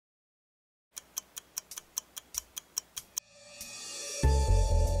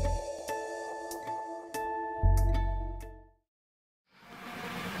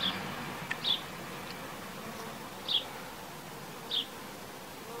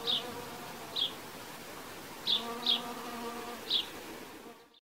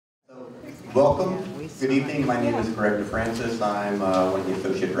Welcome. Good evening. My name is Greg DeFrancis. I'm one of the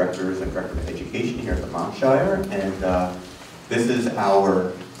Associate Directors and Director of Education here at the Montshire, and this is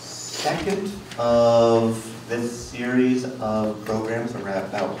our second of this series of programs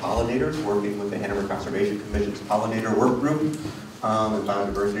about pollinators, working with the Hanover Conservation Commission's Pollinator Work Group and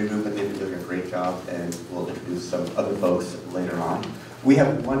Biodiversity Group, and they've been doing a great job, and we'll introduce some other folks later on. We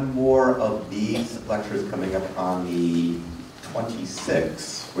have one more of these lectures coming up on the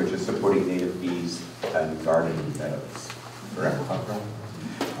 26th, which is supporting native bees and garden meadows. Correct?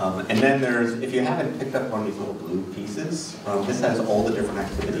 And then there's, if you haven't picked up one of these little blue pieces, this has all the different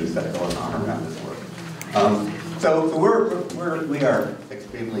activities that are going on around this work. So we are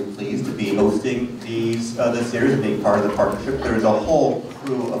extremely pleased to be hosting this series and being part of the partnership. There's a whole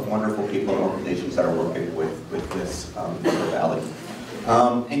crew of wonderful people and organizations that are working with this Valley.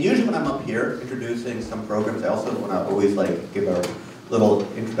 And usually when I'm up here introducing some programs, I also want to always give a little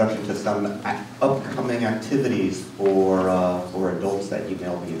introduction to some upcoming activities for adults that you may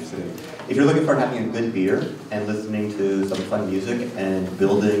all be interested in. If you're looking for having a good beer and listening to some fun music and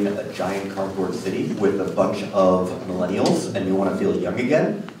building a giant cardboard city with a bunch of millennials and you want to feel young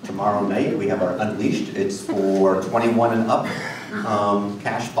again, tomorrow night we have our Unleashed. It's for 21 and up,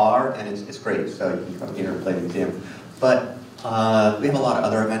 cash bar, and it's great. So you can come here and play the museum. But we have a lot of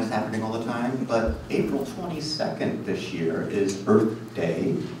other events happening all the time, but April 22nd this year is Earth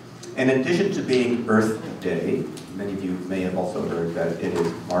Day. In addition to being Earth Day, many of you may have also heard that it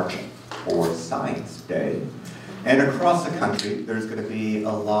is March for Science Day. And across the country, there's going to be a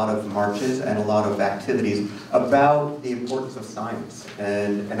lot of marches and a lot of activities about the importance of science.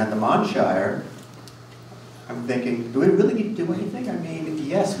 And at the Montshire, I'm thinking, do we really need to do anything? I mean,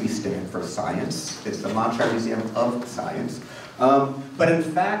 yes, we stand for science. It's the Montshire Museum of Science. But in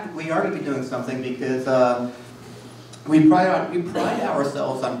fact, we are going to be doing something because we pride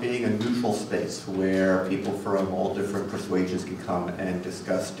ourselves on being a neutral space where people from all different persuasions can come and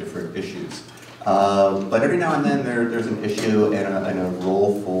discuss different issues. But every now and then there's an issue and a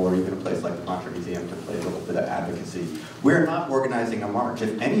role for even a place like the Montshire Museum to play a little bit of advocacy. We're not organizing a march.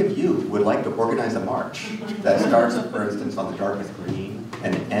 If any of you would like to organize a march that starts, for instance, on the Dartmouth Green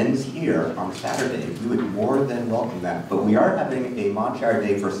and ends here on Saturday, we would more than welcome that. But we are having a Montshire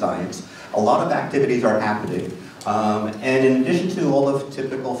Day for Science. A lot of activities are happening. And in addition to all the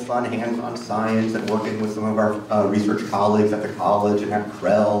typical fun hands-on science and working with some of our research colleagues at the college and at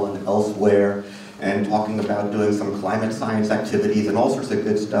Krell and elsewhere, and talking about doing some climate science activities and all sorts of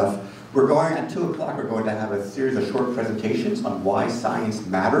good stuff, we're going, at 2 o'clock, we're going to have a series of short presentations on why science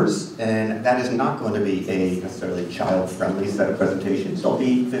matters, and that is not going to be a necessarily child-friendly set of presentations. They'll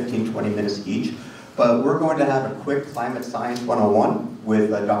be 15, 20 minutes each, but we're going to have a quick Climate Science 101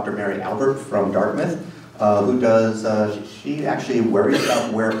 with Dr. Mary Albert from Dartmouth, who does, she actually worries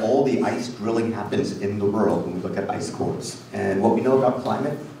about where all the ice drilling happens in the world when we look at ice cores. And what we know about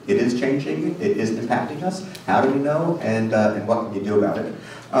climate, it is changing, it is impacting us. How do we know, and what can you do about it?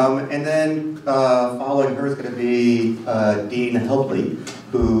 And then following her is going to be Dean Heltley,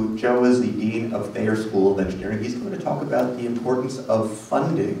 who Joe is the Dean of Thayer School of Engineering. He's going to talk about the importance of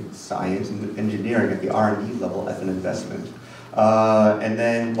funding science and engineering at the R&D level as an investment. And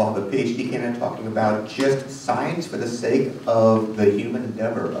then we'll have a PhD candidate talking about just science for the sake of the human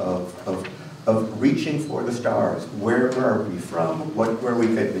endeavor of reaching for the stars. Where are we from? Where we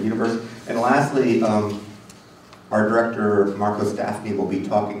fit in the universe? And lastly, our director, Marco Staffney, will be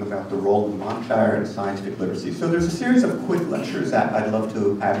talking about the role of Montshire and scientific literacy. So there's a series of quick lectures that I'd love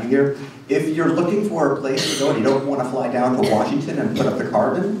to have you here. If you're looking for a place to go and you don't want to fly down to Washington and put up the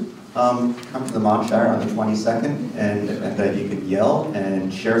carbon, come to the Montshire on the 22nd, and you can yell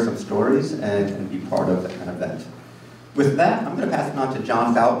and share some stories and be part of an event. With that, I'm going to pass it on to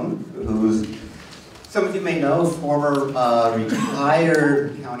John Fountain, who's, some of you may know, former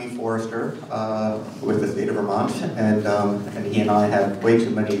retired county forester with the state of Vermont, and he and I have way too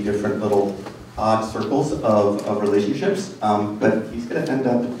many different little odd circles of relationships, but he's going to end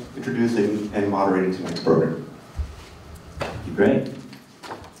up introducing and moderating tonight's program. Great.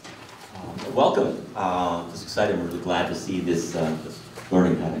 Welcome. Just excited. I'm really glad to see this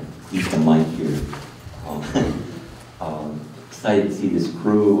learning how to use the mic here. Excited to see this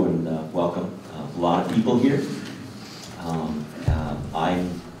crew and welcome a lot of people here.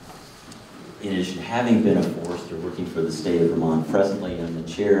 I'm, in addition to having been a forester working for the state of Vermont, presently I'm the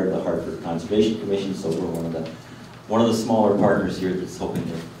chair of the Hartford Conservation Commission, so we're one of the smaller partners here that's helping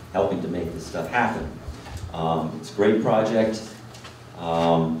to make this stuff happen. It's a great project.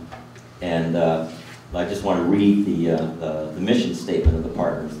 I just want to read the mission statement of the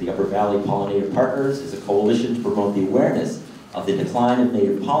partners. The Upper Valley Pollinator Partners is a coalition to promote the awareness of the decline of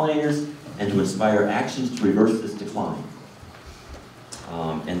native pollinators and to inspire actions to reverse this decline.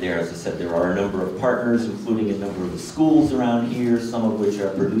 And there, as I said, there are a number of partners, including a number of the schools around here, some of which are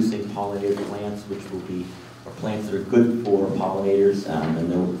producing pollinator plants, which will be plants that are good for pollinators,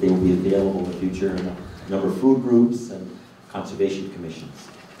 and they will be available in the future in a number of food groups and conservation commissions.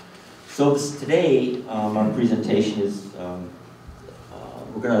 So today, our presentation is,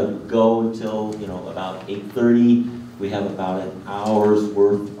 we're going to go until about 8:30. We have about an hour's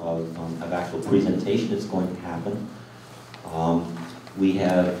worth of actual presentation that's going to happen. We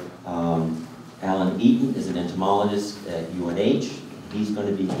have Alan Eaton is an entomologist at UNH. He's going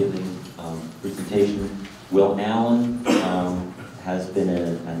to be giving a presentation. Will Allen has been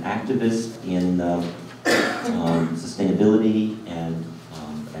an activist in sustainability and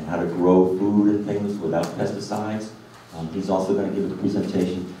how to grow food and things without pesticides. He's also going to give a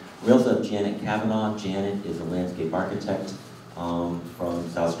presentation. We also have Janet Kavanaugh. Janet is a landscape architect from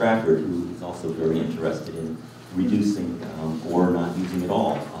South Stratford who is also very interested in reducing or not using at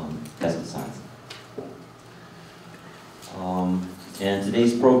all pesticides. And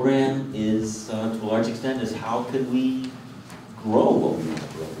today's program is, to a large extent, is how can we grow what we want to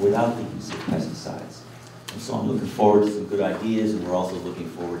grow without the use of pesticides. And so I'm looking forward to some good ideas, and we're also looking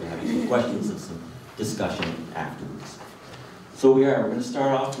forward to having some questions and some discussion afterwards. So we're going to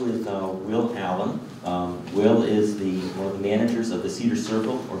start off with Will Allen. Will is one of the managers of the Cedar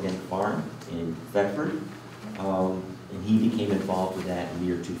Circle Organic Farm in Thetford, and he became involved with that in the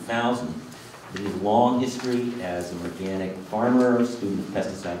year 2000. He has a long history as an organic farmer, student of the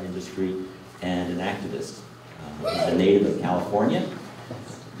pesticide industry, and an activist. He's a native of California.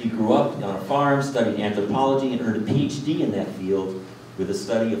 He grew up on a farm, studied anthropology, and earned a PhD in that field with a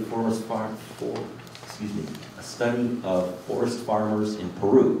study of forest farmers in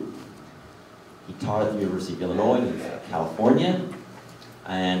Peru. He taught at the University of Illinois in California,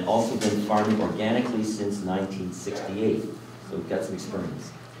 and also been farming organically since 1968. So we've got some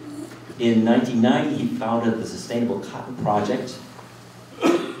experience. In 1990, he founded the Sustainable Cotton Project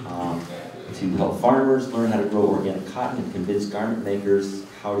to help farmers learn how to grow organic cotton and convince garment makers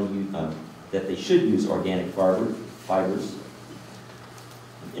that they should use organic fibers.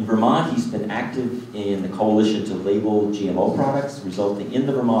 In Vermont, he's been active in the coalition to label GMO products, resulting in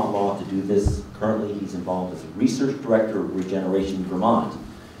the Vermont law to do this. Currently, he's involved as a research director of Regeneration Vermont,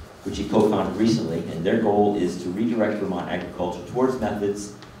 which he co-founded recently, and their goal is to redirect Vermont agriculture towards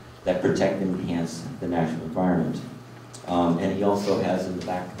methods that protect and enhance the natural environment. And he also has in the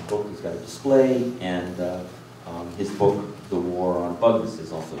back of the book, he's got a display, and his book, The War on Bugs,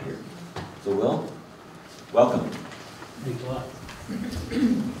 is also here. So Will, welcome. Thanks a lot.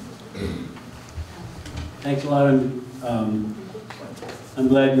 Thanks a lot. I'm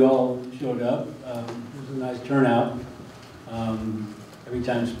glad you all showed up. It was a nice turnout. Every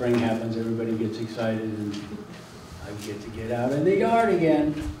time spring happens, everybody gets excited, and I get to get out in the yard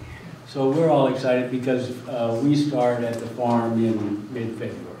again. So we're all excited because we start at the farm in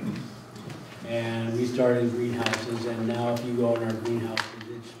mid-February. And we started in greenhouses, and now if you go in our greenhouses,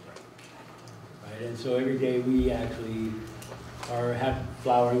 it's spring. Right? And so every day we actually have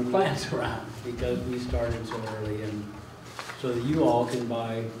flowering plants around because we started so early, and so that you all can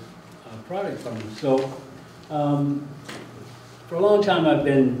buy product from us. So for a long time I've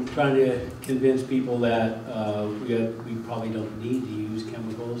been trying to convince people that we probably don't need to use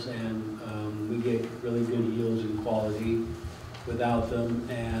chemicals, and we get really good yields and quality without them,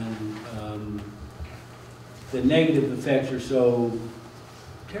 and the negative effects are so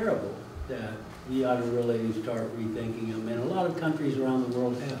terrible that we ought to really start rethinking them, and a lot of countries around the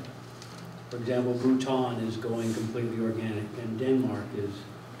world have. For example, Bhutan is going completely organic, and Denmark is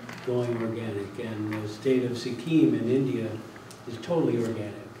going organic, and the state of Sikkim in India is totally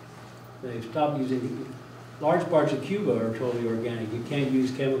organic. They've stopped using, large parts of Cuba are totally organic. You can't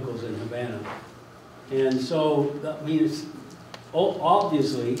use chemicals in Havana. And so, I mean, it's,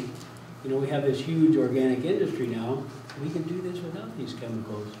 obviously, we have this huge organic industry now. We can do this without these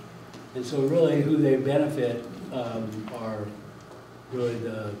chemicals. And so really who they benefit are really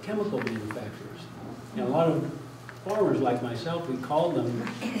the chemical manufacturers. And a lot of farmers like myself, we call them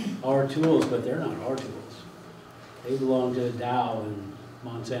our tools, but they're not our tools. They belong to Dow and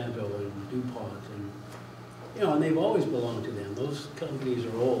Monsanto and DuPont, and and they've always belonged to them. Those companies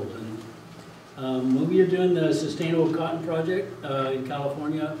are old. And when we were doing the Sustainable Cotton Project in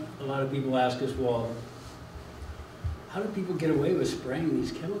California, a lot of people ask us, well, how do people get away with spraying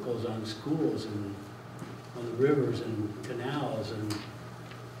these chemicals on schools and on the rivers and canals and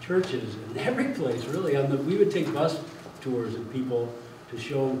churches and every place, really? We would take bus tours of people to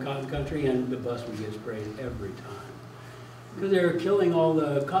show them cotton country, and the bus would get sprayed every time. Because they're killing all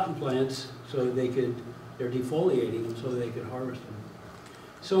the cotton plants so that they're defoliating them so they could harvest them.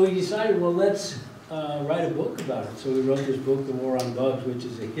 So we decided, well, let's write a book about it. So we wrote this book, The War on Bugs, which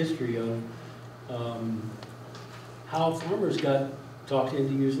is a history of how farmers got talked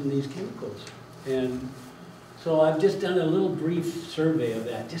into using these chemicals. And so I've just done a little brief survey of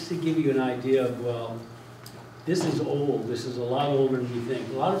that, just to give you an idea of, well, this is old. This is a lot older than we think.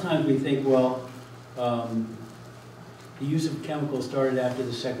 A lot of times we think, well, the use of chemicals started after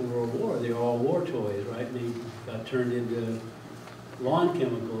the Second World War. They were all war toys, right? And they got turned into lawn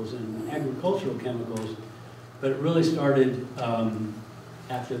chemicals and agricultural chemicals. But it really started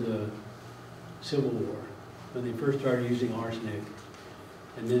after the Civil War, when they first started using arsenic,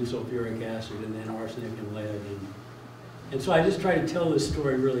 and then sulfuric acid, and then arsenic and lead. And so I just try to tell this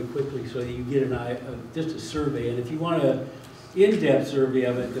story really quickly so that you get just a survey. And if you want an in-depth survey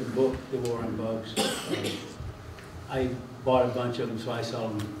of it, the book, The War on Bugs, I bought a bunch of them, so I sell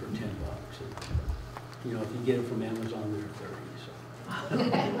them for $10. And, if you get them from Amazon, they're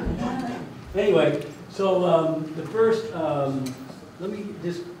 $30. So. Anyway, so the first, let me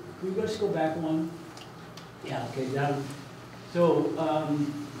just, can we just go back one? Yeah, okay, down. So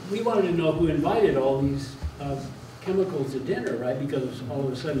we wanted to know who invited all these chemicals to dinner, right? Because all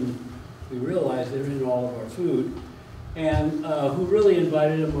of a sudden we realized they're in all of our food. And who really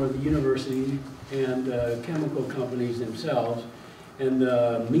invited them were the university and chemical companies themselves and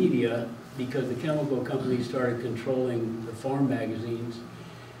the media, because the chemical companies started controlling the farm magazines,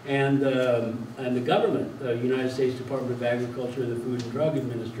 and the government, the United States Department of Agriculture and the Food and Drug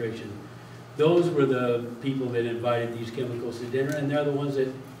Administration. Those were the people that invited these chemicals to dinner, and they're the ones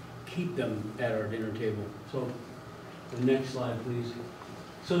that keep them at our dinner table. So the next slide, please.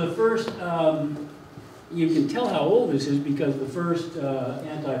 So the first, you can tell how old this is because the first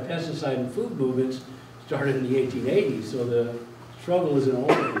anti-pesticide and food movements started in the 1880s, so the struggle isn't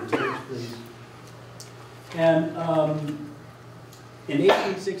over. Next, please. And in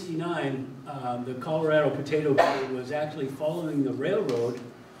 1869, the Colorado potato field was actually following the railroad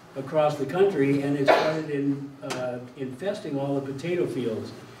across the country, and it started infesting all the potato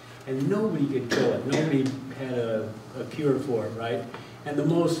fields. And nobody could kill it. Nobody had a cure for it, right? And the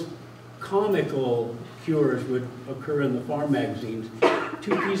most comical cures would occur in the farm magazines.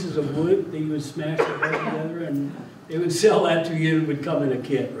 2 pieces of wood that you would smash together, and they would sell that to you, and it would come in a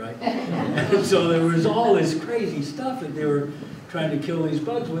kit, right? And so there was all this crazy stuff that they were trying to kill these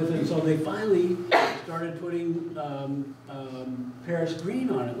bugs with, and so they finally started putting Paris green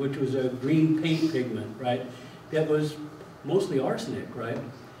on it, which was a green paint pigment, right? That was mostly arsenic, right?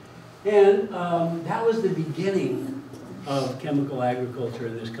 And that was the beginning of chemical agriculture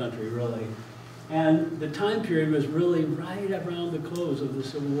in this country, really. And the time period was really right around the close of the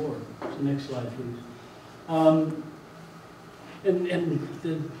Civil War. So next slide, please. And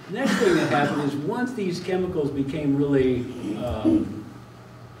the next thing that happened is once these chemicals became really,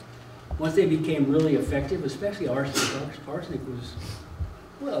 once they became really effective, especially arsenic. Arsenic was,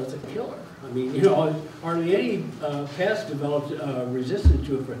 well, it's a killer. I mean, hardly any pest developed resistance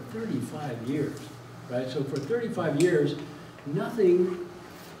to it for 35 years, right? So for 35 years, nothing,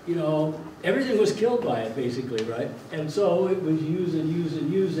 everything was killed by it, basically, right? And so it was used and used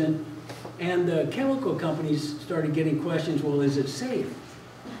and used, and the chemical companies started getting questions, well, is it safe?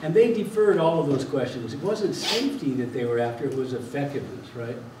 And they deferred all of those questions. It wasn't safety that they were after, it was effectiveness,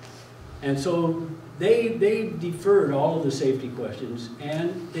 right? And so they deferred all of the safety questions,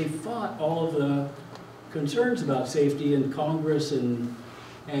 and they fought all of the concerns about safety in Congress and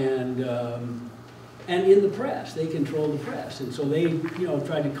in the press. They controlled the press, and so they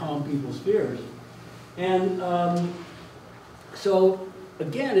tried to calm people's fears. And so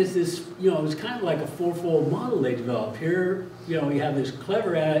again, it's this it's kind of like a fourfold model they developed. Here you have this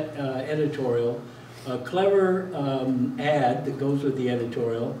clever editorial, a clever ad that goes with the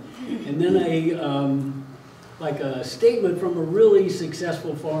editorial, and then like a statement from a really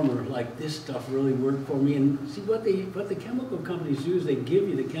successful farmer, like this stuff really worked for me. And see what the chemical companies do is they give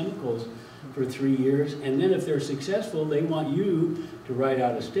you the chemicals for 3 years, and then if they're successful, they want you to write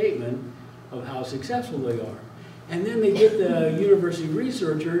out a statement of how successful they are. And then they get the university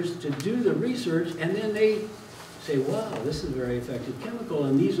researchers to do the research, and then they say, wow, this is a very effective chemical,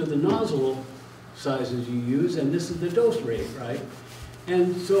 and these are the nozzle sizes you use, and this is the dose rate, right?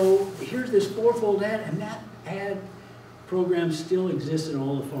 And so here's this fourfold ad, and that ad program still exists in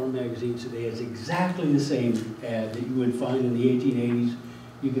all the farm magazines today. It's exactly the same ad that you would find in the 1880s,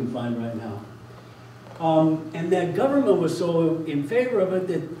 you can find right now. And the government was so in favor of it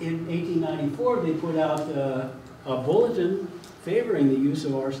that in 1894 they put out a bulletin favoring the use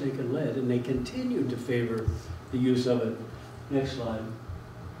of arsenic and lead, and they continued to favor the use of it Next slide.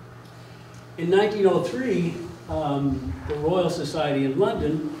 In 1903, the Royal Society in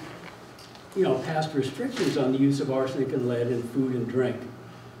London, passed restrictions on the use of arsenic and lead in food and drink.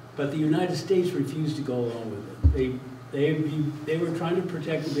 But the United States refused to go along with it. They were trying to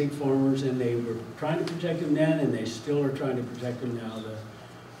protect the big farmers, and they were trying to protect them then, and they still are trying to protect them now. The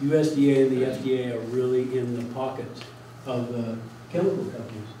USDA and the FDA are really in the pockets of the chemical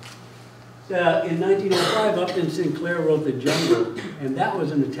companies. In 1905, Upton Sinclair wrote The Jungle, and that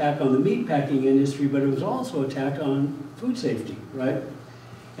was an attack on the meatpacking industry, but it was also an attack on food safety, right?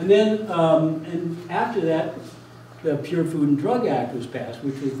 And then, and after that, the Pure Food and Drug Act was passed,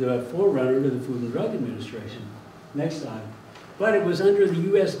 which was the forerunner to the Food and Drug Administration. Next slide. But it was under the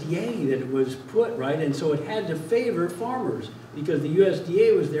USDA that it was put, right? And so it had to favor farmers, because the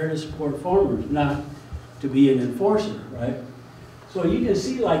USDA was there to support farmers, not to be an enforcer, right? So you can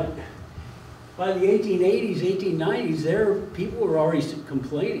see, like, by the 1880s, 1890s, people were already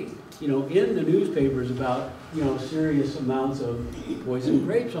complaining, in the newspapers about, serious amounts of poisoned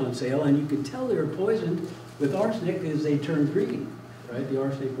grapes on sale, and you could tell they were poisoned with arsenic as they turned green, right? The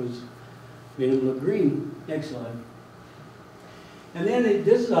arsenic made them look green. Next slide. And then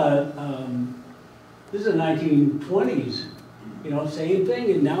this is a 1920s, same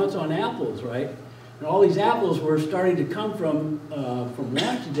thing, and now it's on apples, right? And all these apples were starting to come from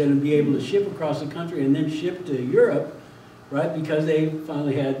Washington and be able to ship across the country and then ship to Europe, right? Because they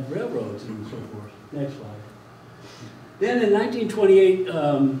finally had railroads and so forth. Next slide. Then in 1928,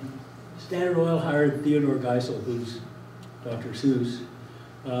 Standard Oil hired Theodore Geisel, who's Dr. Seuss,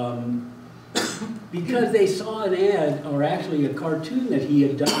 because they saw an ad, or actually a cartoon that he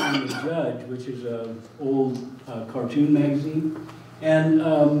had done on The Judge, which is an old cartoon magazine. And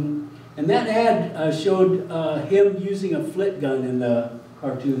that ad showed him using a flit gun in the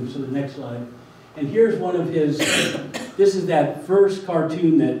cartoon. So the next slide. And here's one of his, this is that first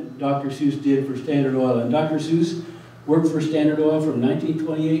cartoon that Dr. Seuss did for Standard Oil. And Dr. Seuss worked for Standard Oil from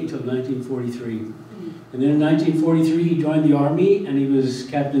 1928 until 1943. And then in 1943, he joined the Army, and he was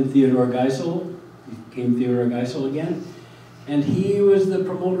Captain Theodore Geisel. He became Theodore Geisel again. And he was the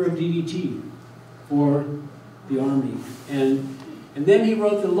promoter of DDT for the Army. And then he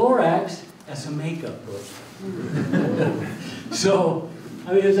wrote the Lorax as a makeup book. So,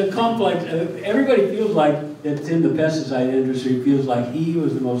 I mean, it's a complex, everybody feels like that's in the pesticide industry feels like he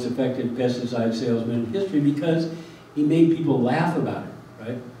was the most effective pesticide salesman in history because he made people laugh about it,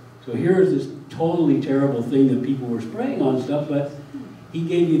 right? So here's this totally terrible thing that people were spraying on stuff, but he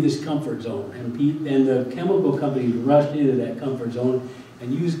gave you this comfort zone. And the chemical companies rushed into that comfort zone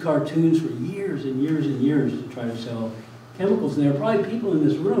and used cartoons for years and years and years to try to sell chemicals. And there are probably people in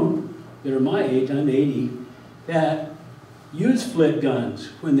this room that are my age, I'm 80, that used flit guns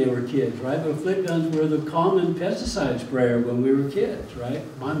when they were kids, right? But flit guns were the common pesticide sprayer when we were kids, right?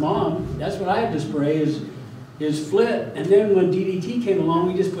 My mom, that's what I had to spray is flit. And then when DDT came along,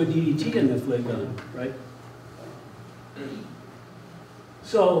 we just put DDT in the flit gun, right?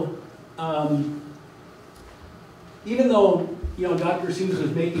 So, even though, Dr. Seuss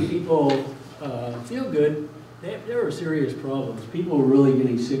was making people feel good, there were serious problems. People were really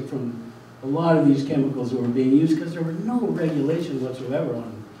getting sick from a lot of these chemicals that were being used because there were no regulation whatsoever on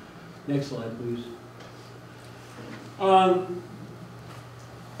them. Next slide, please. And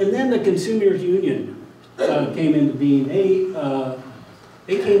then the Consumers Union came into being.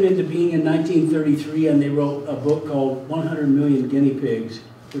 They came into being in 1933, and they wrote a book called 100 Million Guinea Pigs,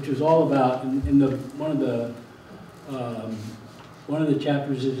 which was all about, one of the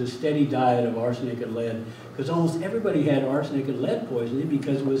chapters is a steady diet of arsenic and lead, because almost everybody had arsenic and lead poisoning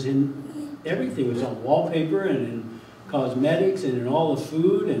because it was in everything. It was on wallpaper and in cosmetics and in all the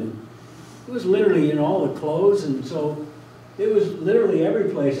food, and it was literally in all the clothes, and so it was literally every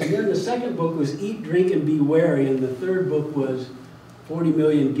place. And then the second book was Eat, Drink, and Be Wary, and the third book was 40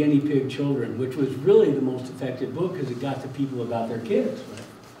 Million Guinea Pig Children, which was really the most effective book because it got to people about their kids. Right?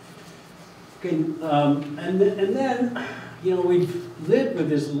 Okay, and then, we've lived with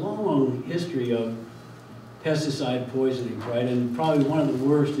this long history of pesticide poisoning, right? And probably one of the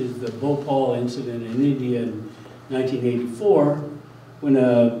worst is the Bhopal incident in India in 1984, when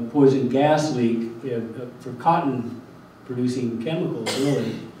a poison gas leak for cotton-producing chemicals,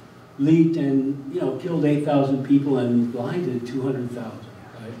 really, leaked and killed 8,000 people and blinded 200,000.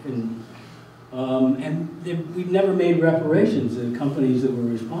 Right? And we've never made reparations. The companies that were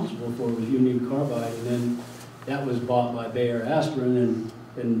responsible for it was Union Carbide, and then that was bought by Bayer Aspirin,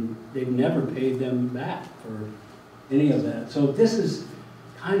 and they've never paid them back for any of that. So this is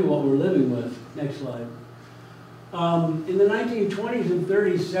kind of what we're living with. Next slide. In the 1920s and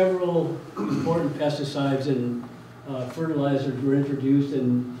 30s, several important pesticides and fertilizers were introduced,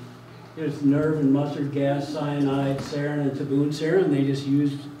 and there's nerve and mustard gas, cyanide, sarin, and taboon. Sarin they just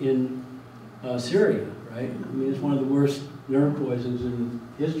used in Syria, right? I mean, it's one of the worst nerve poisons in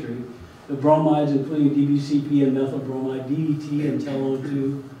history. The bromides, including DBCP and methyl bromide, DDT and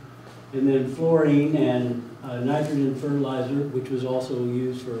telone-2, and then fluorine and nitrogen fertilizer, which was also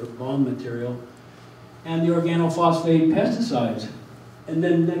used for bomb material, and the organophosphate pesticides. And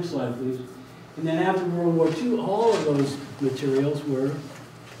then, next slide, please. And then after World War II, all of those materials were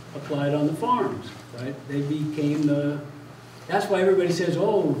applied on the farms, right? They became that's why everybody says,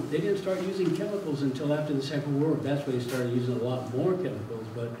 oh, they didn't start using chemicals until after the Second World War. That's why they started using a lot more chemicals,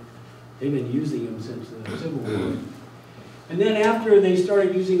 but they've been using them since the Civil War. And then after they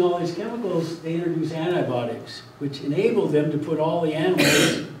started using all these chemicals, they introduced antibiotics, which enabled them to put all the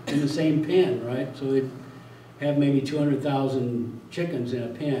animals in the same pen, right? So they'd have maybe 200,000 chickens in a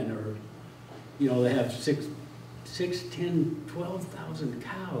pen, or, you know, they have 10, 12,000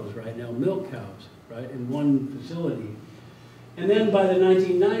 cows right now, milk cows, right, in one facility. And then by the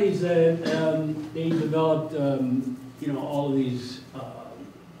 1990s, they developed, you know, all of these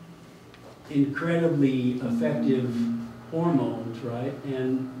incredibly effective hormones, right?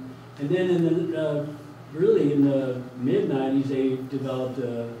 And then in the really in the mid-90s, they developed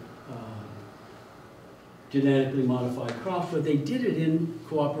genetically modified crops, but they did it in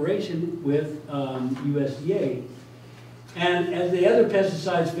cooperation with USDA. And as the other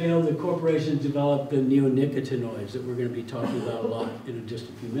pesticides failed, the corporations developed the neonicotinoids that we're going to be talking about a lot in just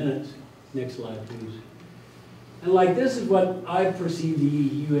a few minutes. Next slide, please. And like, this is what I perceive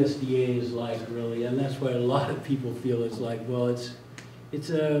the USDA is like, really, and that's why a lot of people feel it's like, well, it's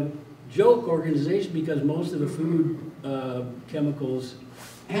a joke organization because most of the food chemicals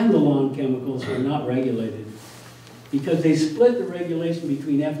and the lawn chemicals are not regulated, because they split the regulation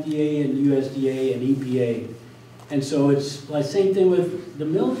between FDA and USDA and EPA. And so it's like same thing with the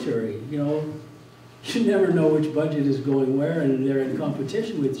military, you know, you never know which budget is going where, and they're in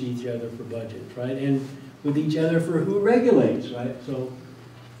competition with each other for budgets, right? And with each other for who regulates, right? So,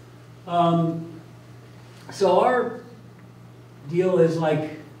 so our deal is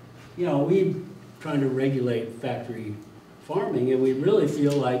like, you know, we're trying to regulate factory farming, and we really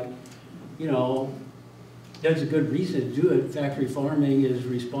feel like, you know, there's a good reason to do it. Factory farming is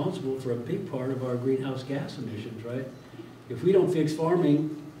responsible for a big part of our greenhouse gas emissions, right? If we don't fix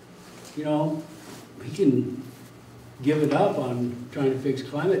farming, you know, we can give it up on trying to fix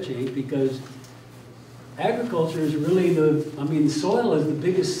climate change, because agriculture is really the soil is the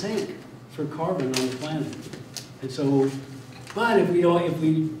biggest sink for carbon on the planet. And so, but if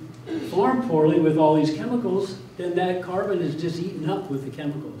we farm poorly with all these chemicals, then that carbon is just eaten up with the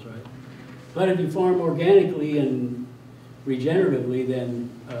chemicals, right? But if you farm organically and regeneratively, then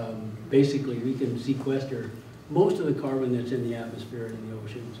basically we can sequester most of the carbon that's in the atmosphere and in the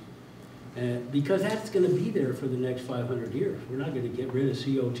oceans. Because that's going to be there for the next 500 years. We're not going to get rid of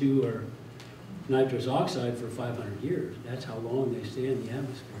CO2 or nitrous oxide for 500 years. That's how long they stay in the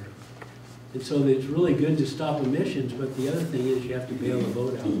atmosphere. And so it's really good to stop emissions, but the other thing is you have to bail the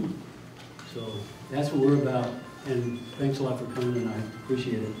boat out. So that's what we're about. And thanks a lot for coming tonight.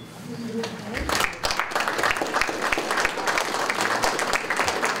 Appreciate it.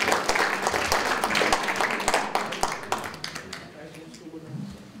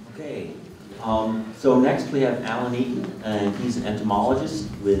 Okay, so next we have Alan Eaton, and he's an entomologist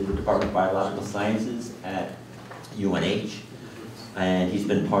with the Department of Biological Sciences at UNH. And he's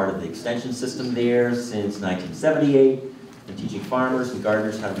been part of the extension system there since 1978, and teaching farmers and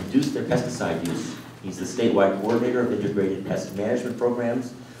gardeners how to reduce their pesticide use. He's the statewide coordinator of integrated pest management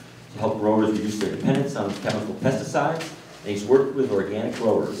programs to help growers reduce their dependence on chemical pesticides. And he's worked with organic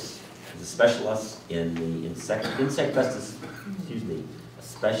growers. He's a specialist in the insect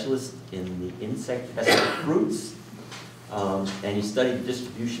pest fruits. And he studied the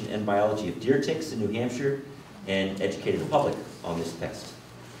distribution and biology of deer ticks in New Hampshire and educated the public on this pest.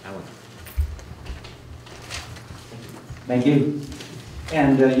 Alan. Thank you.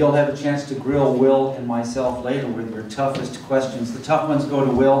 And you'll have a chance to grill Will and myself later with your toughest questions. The tough ones go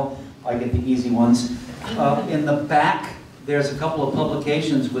to Will. I get the easy ones. In the back, there's a couple of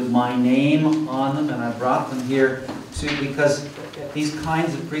publications with my name on them, and I brought them here because at these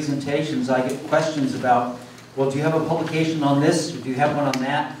kinds of presentations, I get questions about, well, do you have a publication on this? Do you have one on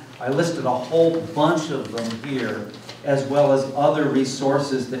that? I listed a whole bunch of them here, as well as other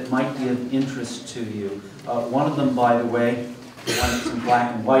resources that might be of interest to you. One of them, by the way, the one that's in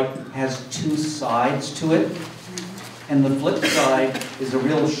black and white, has two sides to it. And the flip side is a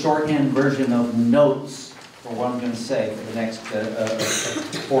real shorthand version of notes for what I'm going to say for the next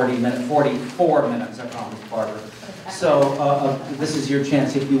 44 minutes, I promise, Barbara. So this is your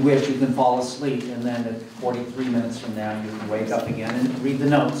chance. If you wish, you can fall asleep, and then at 43 minutes from now, you can wake up again and read the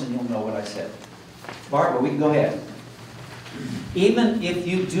notes, and you'll know what I said. Barbara, we can go ahead. Even if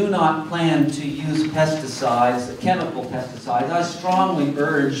you do not plan to use pesticides, chemical pesticides, I strongly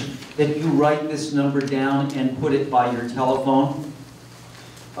urge that you write this number down and put it by your telephone.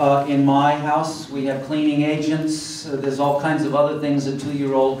 In my house, we have cleaning agents. There's all kinds of other things a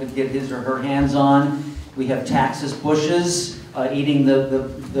 2-year-old could get his or her hands on. We have taxus bushes, eating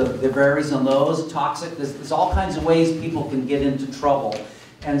the berries on those, toxic. There's all kinds of ways people can get into trouble.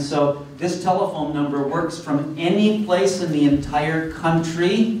 And so this telephone number works from any place in the entire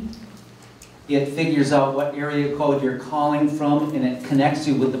country. It figures out what area code you're calling from, and it connects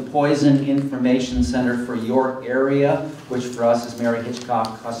you with the Poison Information Center for your area, which for us is Mary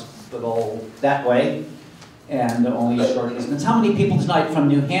Hitchcock Hospital that way, and only a short distance. How many people tonight from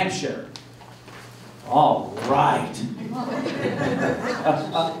New Hampshire? All right.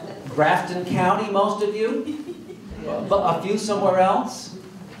 Grafton County, most of you? But a few somewhere else?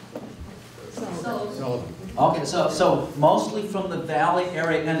 Okay, so mostly from the Valley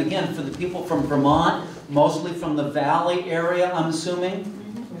area, and again, for the people from Vermont, mostly from the Valley area, I'm assuming?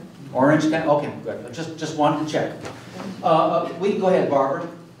 Orange County, okay, good. Just wanted to check. We can go ahead, Barbara.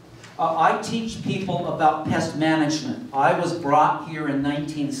 I teach people about pest management. I was brought here in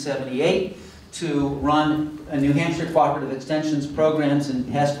 1978 to run a New Hampshire Cooperative Extension's programs in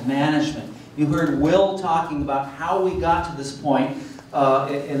pest management. You heard Will talking about how we got to this point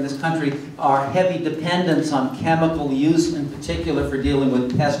in this country, our heavy dependence on chemical use in particular for dealing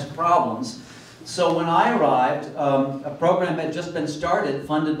with pest problems. So when I arrived, a program had just been started,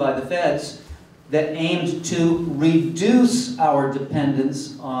 funded by the feds, that aimed to reduce our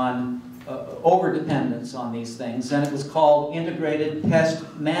dependence on, over-dependence on these things, and it was called Integrated Pest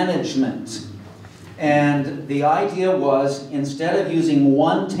Management. And the idea was, instead of using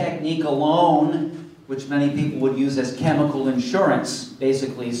one technique alone, which many people would use as chemical insurance,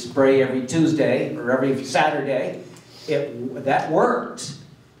 basically spray every Tuesday or every Saturday, that worked.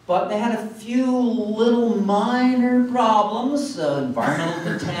 But they had a few little minor problems,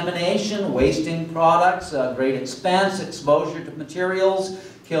 environmental contamination, wasting products, great expense, exposure to materials,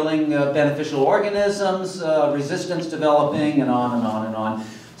 killing beneficial organisms, resistance developing, and on and on and on.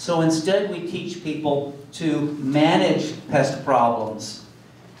 So instead we teach people to manage pest problems.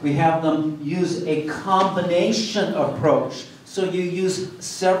 We have them use a combination approach. So you use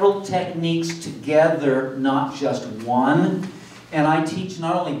several techniques together, not just one. And I teach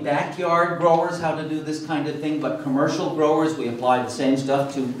not only backyard growers how to do this kind of thing, but commercial growers. We apply the same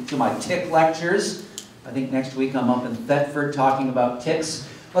stuff to my tick lectures. I think next week I'm up in Thetford talking about ticks.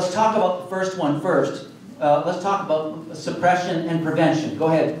 Let's talk about the first one first. Let's talk about suppression and prevention. Go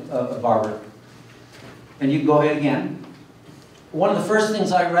ahead, Barbara. And you can go ahead again. One of the first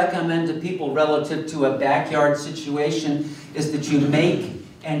things I recommend to people relative to a backyard situation is that you make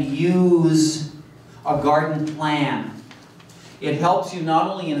and use a garden plan. It helps you not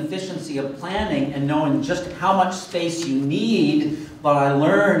only in efficiency of planning and knowing just how much space you need, but I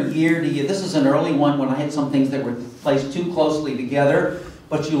learned year to year, this is an early one when I had some things that were placed too closely together,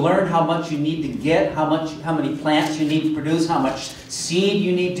 but you learn how much you need to get, how many plants you need to produce, how much seed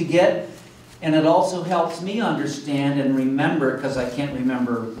you need to get. And it also helps me understand and remember, because I can't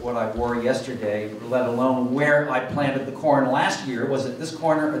remember what I wore yesterday, let alone where I planted the corn last year. Was it this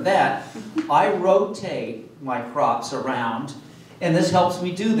corner or that? I rotate my crops around, and this helps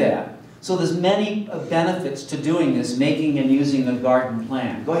me do that. So there's many benefits to doing this, making and using a garden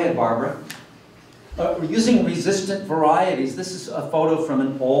plan. Go ahead, Barbara. Using resistant varieties. This is a photo from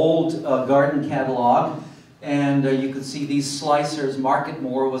an old garden catalog. And you can see these slicers.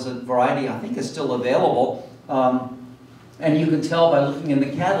 Marketmore was a variety I think is still available. And you can tell by looking in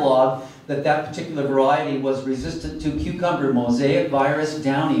the catalog that that particular variety was resistant to cucumber mosaic virus,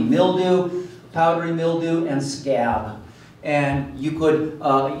 downy mildew, powdery mildew, and scab. And you could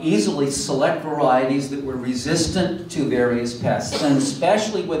easily select varieties that were resistant to various pests. And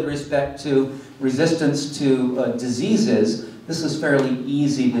especially with respect to resistance to diseases, this is fairly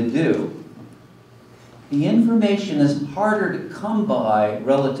easy to do. The information is harder to come by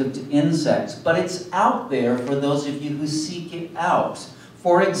relative to insects, but it's out there for those of you who seek it out.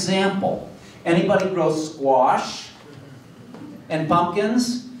 For example, anybody grow squash and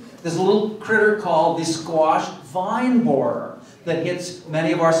pumpkins? There's a little critter called the squash vine borer. that hits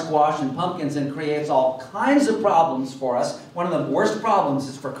many of our squash and pumpkins and creates all kinds of problems for us. One of the worst problems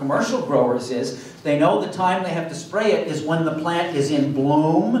is for commercial growers is they know the time they have to spray it is when the plant is in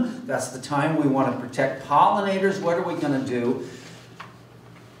bloom. That's the time we want to protect pollinators. What are we going to do?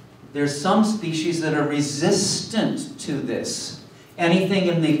 There's some species that are resistant to this. Anything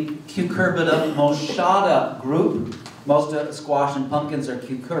in the Cucurbita moschata group, most squash and pumpkins are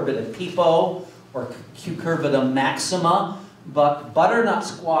Cucurbita pepo or Cucurbita maxima, but butternut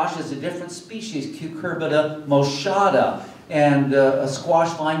squash is a different species, Cucurbita moschata, and a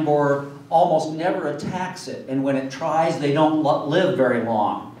squash vine borer almost never attacks it, and when it tries, they don't live very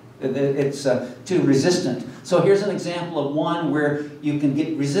long. It's too resistant. So here's an example of one where you can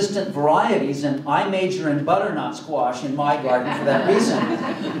get resistant varieties, and I major in butternut squash in my garden for that reason.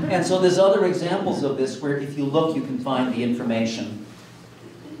 And so there's other examples of this where if you look, you can find the information.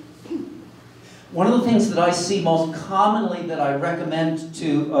 One of the things that I see most commonly that I recommend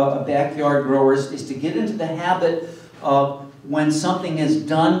to backyard growers is to get into the habit of when something is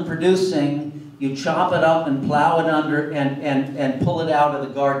done producing, you chop it up and plow it under and pull it out of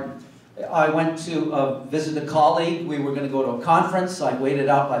the garden. I went to visit a colleague. We were going to go to a conference. I waited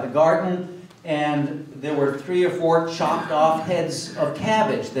out by the garden, and there were 3 or 4 chopped off heads of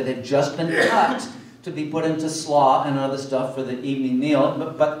cabbage that had just been cut to be put into slaw and other stuff for the evening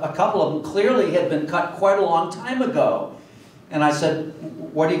meal. But a couple of them clearly had been cut quite a long time ago. And I said,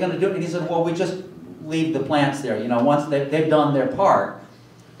 what are you going to do? And he said, well, we just leave the plants there, you know, once they've done their part.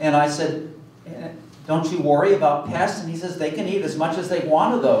 And I said, don't you worry about pests? And he says, they can eat as much as they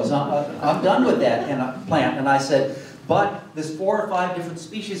want of those. I'm done with that in a plant. And I said, but there's 4 or 5 different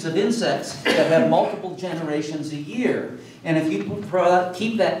species of insects that have multiple generations a year. And if you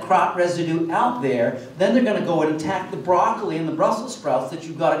keep that crop residue out there, then they're going to go and attack the broccoli and the Brussels sprouts that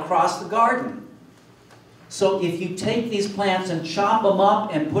you've got across the garden. So if you take these plants and chop them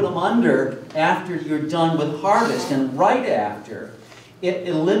up and put them under after you're done with harvest and right after, it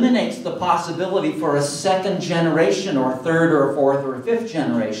eliminates the possibility for a 2nd generation or a 3rd or a 4th or a 5th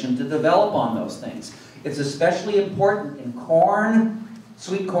generation to develop on those things. It's especially important in corn,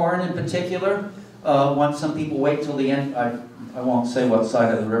 sweet corn in particular. Once some people wait till the end, I won't say what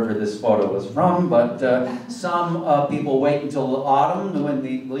side of the river this photo is from, but some people wait until the autumn when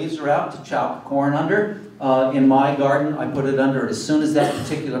the leaves are out to chop corn under. In my garden, I put it under as soon as that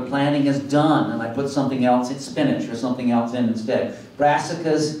particular planting is done, and I put something else, it's spinach or something else in instead.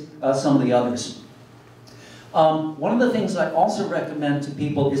 Brassicas, some of the others. One of the things I also recommend to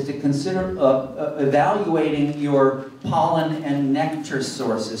people is to consider evaluating your pollen and nectar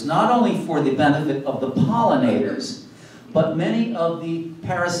sources, not only for the benefit of the pollinators, but many of the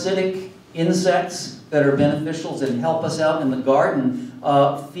parasitic insects that are beneficials and help us out in the garden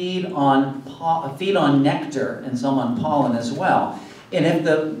feed on nectar and some on pollen as well. And if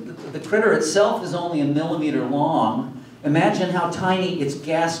the critter itself is only 1 millimeter long, imagine how tiny its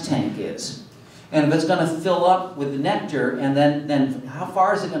gas tank is. And if it's going to fill up with nectar, and then how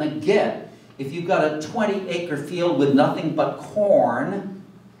far is it going to get? If you've got a 20-acre field with nothing but corn,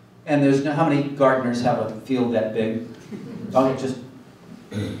 and there's how many gardeners have a field that big? Okay, just.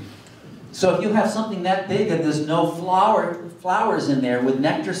 So if you have something that big and there's no flowers in there with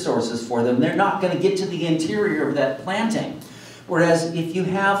nectar sources for them, they're not going to get to the interior of that planting. Whereas if you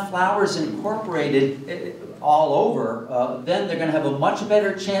have flowers incorporated all over, then they're going to have a much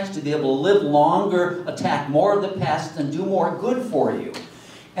better chance to be able to live longer, attack more of the pests, and do more good for you.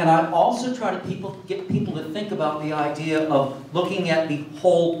 And I also try to get people to think about the idea of looking at the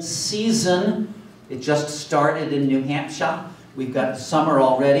whole season. It just started in New Hampshire. We've got summer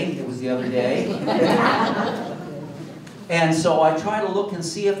already. It was the other day. And so I try to look and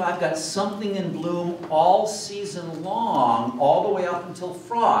see if I've got something in bloom all season long, all the way up until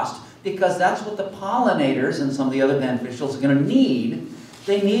frost, because that's what the pollinators and some of the other beneficials are going to need.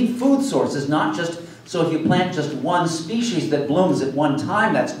 They need food sources, not just, so if you plant just one species that blooms at one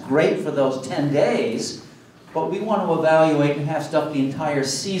time, that's great for those 10 days, but we want to evaluate and have stuff the entire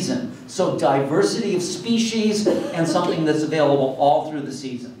season. So diversity of species and something that's available all through the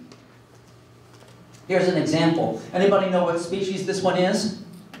season. Here's an example. Anybody know what species this one is?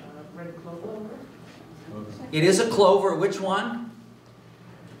 Red clover. It is a clover. Which one?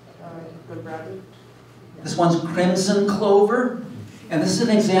 Good rabbit. This one's crimson clover. And this is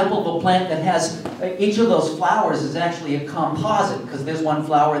an example of a plant that has, each of those flowers is actually a composite, because there's one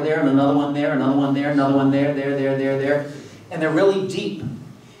flower there, and another one there, another one there, another one there, there. And they're really deep.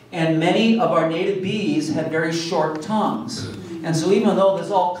 And many of our native bees have very short tongues. And so even though there's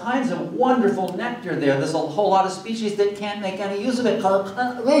all kinds of wonderful nectar there, there's a whole lot of species that can't make any use of it because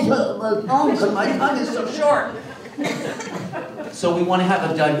my tongue is so short. So we want to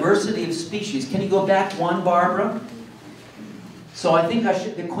have a diversity of species. Can you go back one, Barbara? So I think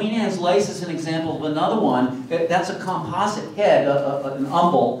the Queen Anne's lace is an example of another one. That's a composite head, an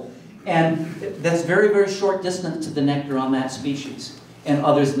umbel, and that's very, very short distance to the nectar on that species and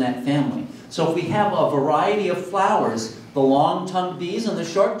others in that family. So if we have a variety of flowers, the long-tongued bees and the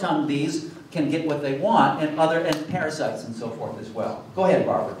short-tongued bees can get what they want, and parasites and so forth as well. Go ahead,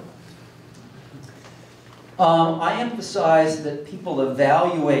 Barbara. I emphasize that people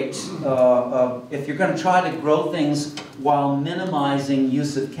evaluate, if you're going to try to grow things while minimizing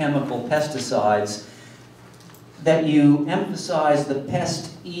use of chemical pesticides, that you emphasize the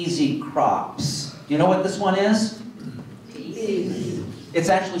pest-easy crops. Do you know what this one is? Peas. It's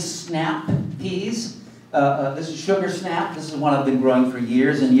actually snap peas. This is sugar snap. This is one I've been growing for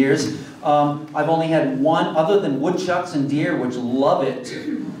years and years. I've only had one, other than woodchucks and deer, which love it.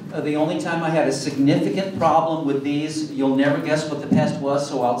 The only time I had a significant problem with these, you'll never guess what the pest was,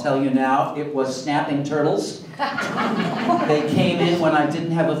 so I'll tell you now, it was snapping turtles. They came in when I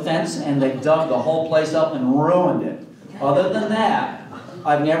didn't have a fence, and they dug the whole place up and ruined it. Other than that,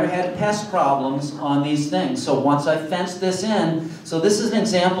 I've never had pest problems on these things. So once I fenced this in, so this is an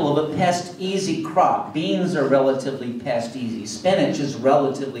example of a pest-easy crop. Beans are relatively pest-easy. Spinach is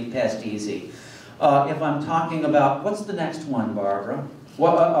relatively pest-easy. If I'm talking about, what's the next one, Barbara?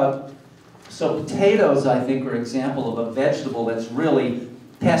 So potatoes, I think, are an example of a vegetable that's really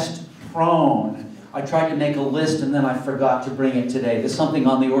pest-prone. I tried to make a list and then I forgot to bring it today. There's something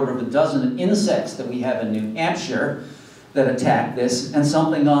on the order of a dozen insects that we have in New Hampshire that attack this, and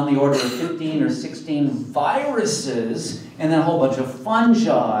something on the order of 15 or 16 viruses, and then a whole bunch of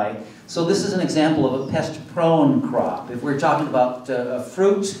fungi. So this is an example of a pest-prone crop. If we're talking about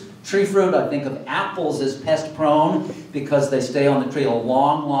fruit, tree fruit, I think of apples as pest-prone because they stay on the tree a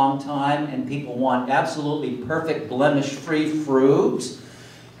long, long time, and people want absolutely perfect blemish-free fruit.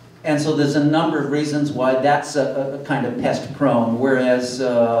 And so there's a number of reasons why that's a kind of pest-prone, whereas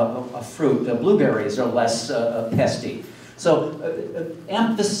a fruit, blueberries are less pesty. So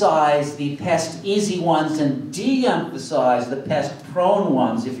emphasize the pest-easy ones and de-emphasize the pest-prone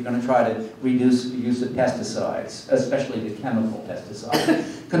ones if you're going to try to reduce the use of pesticides, especially the chemical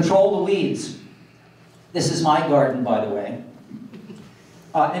pesticides. Control the weeds. This is my garden, by the way.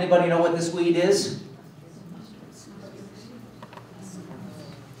 Anybody know what this weed is?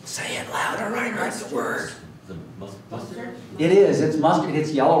 Say it louder, I heard the word. The mustard? It is, it's mustard,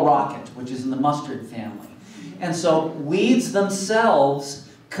 it's yellow rocket, which is in the mustard family. And so weeds themselves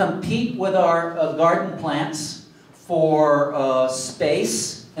compete with our garden plants for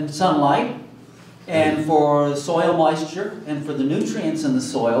space and sunlight, and for soil moisture, and for the nutrients in the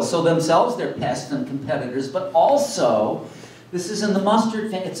soil. So themselves they're pests and competitors, but also, this is in the mustard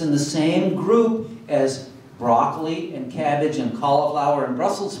family, it's in the same group as broccoli and cabbage and cauliflower and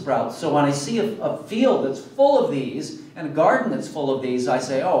Brussels sprouts. So when I see a field that's full of these, and a garden that's full of these, I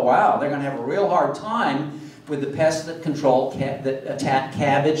say, oh wow, they're going to have a real hard time with the pests that that attack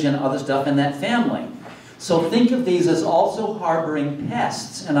cabbage and other stuff in that family. So think of these as also harboring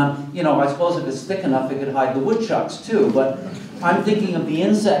pests. And I suppose if it's thick enough, it could hide the woodchucks too. But I'm thinking of the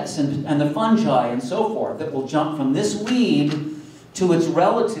insects and the fungi and so forth that will jump from this weed to its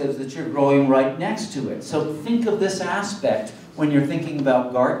relatives that you're growing right next to it. So think of this aspect when you're thinking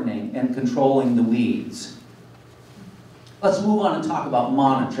about gardening and controlling the weeds. Let's move on and talk about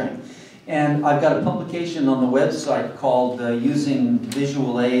monitoring. And I've got a publication on the website called Using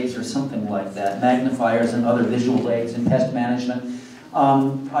Visual Aids or something like that, magnifiers and other visual aids in pest management.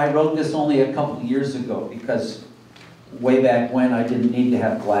 I wrote this only a couple of years ago because way back when I didn't need to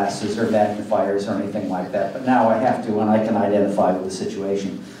have glasses or magnifiers or anything like that, but now I have to and I can identify with the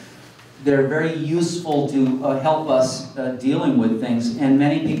situation. They're very useful to help us dealing with things, and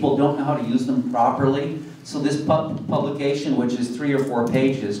many people don't know how to use them properly. So this publication, which is 3 or 4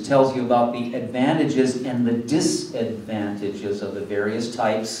 pages, tells you about the advantages and the disadvantages of the various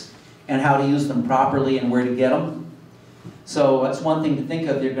types and how to use them properly and where to get them. So that's one thing to think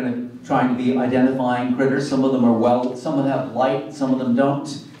of. You're going to try to be identifying critters. Some of them are some of them have light, some of them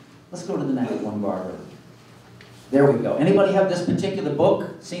don't. Let's go to the next one, Barbara. There we go. Anybody have this particular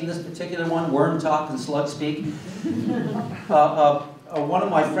book? Seen this particular one, Worm Talk and Slug Speak? One of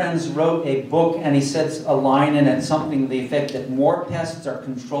my friends wrote a book, and he sets a line in it, something to the effect that more pests are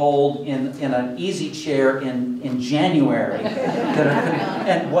controlled in an easy chair in January.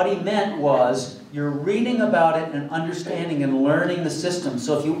 And what he meant was, you're reading about it and understanding and learning the system.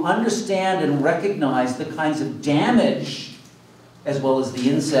 So if you understand and recognize the kinds of damage, as well as the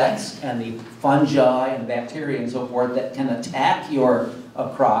insects and the fungi and bacteria and so forth that can attack your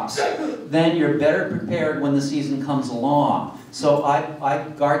crops, then you're better prepared when the season comes along. So I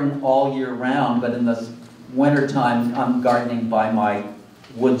garden all year round, but in the wintertime, I'm gardening by my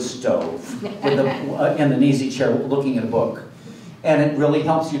wood stove with in an easy chair looking at a book. And it really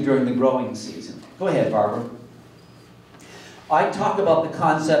helps you during the growing season. Go ahead, Barbara. I talk about the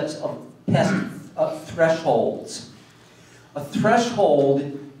concepts of pest thresholds. A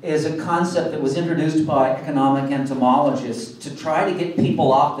threshold is a concept that was introduced by economic entomologists to try to get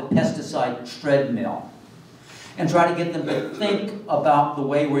people off the pesticide treadmill and try to get them to think about the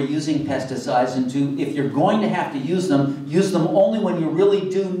way we're using pesticides and to, if you're going to have to use them only when you really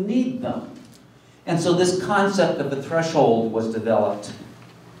do need them. And so this concept of the threshold was developed.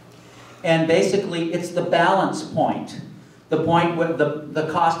 And basically, it's the balance point. The point where the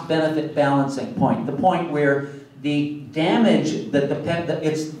cost-benefit balancing point. The point where the damage that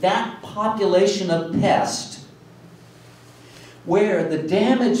it's that population of pest where the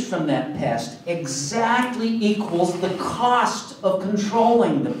damage from that pest exactly equals the cost of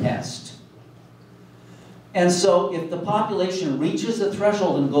controlling the pest. And so if the population reaches a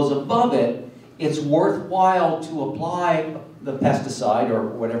threshold and goes above it, it's worthwhile to apply the pesticide or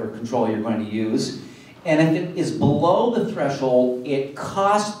whatever control you're going to use. And if it is below the threshold, it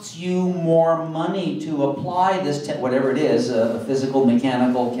costs you more money to apply this, whatever it is, a physical,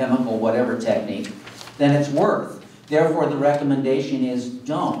 mechanical, chemical, whatever technique, than it's worth. Therefore, the recommendation is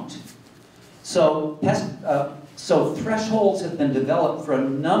don't. So, so thresholds have been developed for a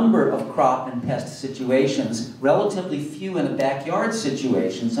number of crop and pest situations, relatively few in a backyard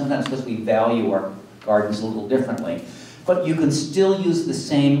situation, sometimes because we value our gardens a little differently. But you can still use the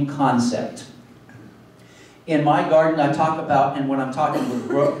same concept. In my garden, I talk about, and when I'm talking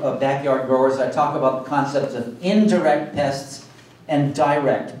with backyard growers, I talk about the concepts of indirect pests and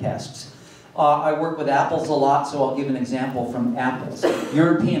direct pests. I work with apples a lot, so I'll give an example from apples.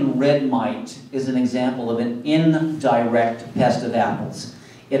 European red mite is an example of an indirect pest of apples.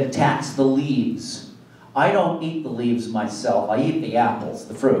 It attacks the leaves. I don't eat the leaves myself. I eat the apples,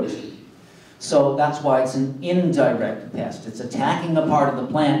 the fruit. So that's why it's an indirect pest. It's attacking a part of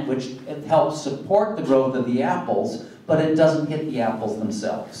the plant which it helps support the growth of the apples, but it doesn't hit the apples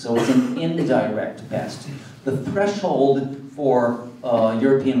themselves. So it's an indirect pest. The threshold for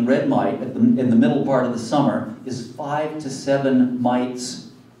European red mite in the middle part of the summer is 5 to 7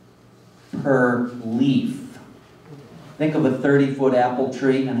 mites per leaf. Think of a 30-foot apple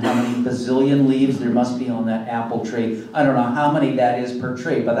tree and how many bazillion leaves there must be on that apple tree. I don't know how many that is per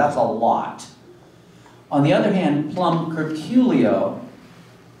tree, but that's a lot. On the other hand, plum curculio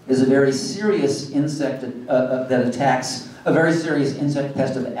is a very serious insect that attacks, a very serious insect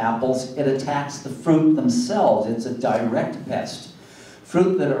pest of apples. It attacks the fruit themselves. It's a direct pest.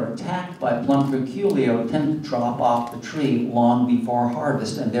 Fruit that are attacked by plum curculio tend to drop off the tree long before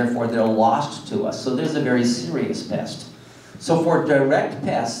harvest, and therefore they're lost to us. So there's a very serious pest. So for direct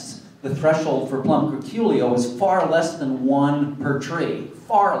pests, the threshold for plum curculio is far less than 1 per tree,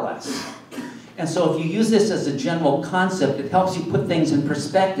 far less. And so if you use this as a general concept, it helps you put things in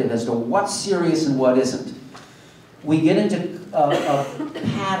perspective as to what's serious and what isn't. We get into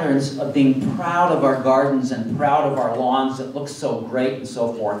patterns of being proud of our gardens and proud of our lawns that look so great and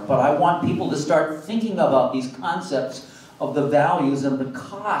so forth, but I want people to start thinking about these concepts of the values and the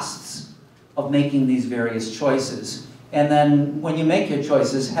costs of making these various choices. And then when you make your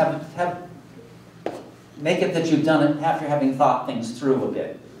choices, make it that you've done it after having thought things through a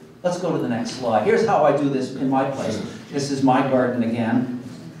bit. Let's go to the next slide. Here's how I do this in my place. This is my garden again.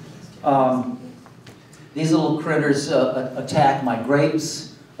 These little critters attack my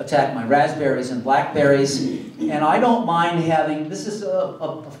grapes, attack my raspberries and blackberries, and I don't mind having, this is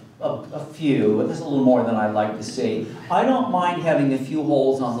a few, but this is a little more than I'd like to see. I don't mind having a few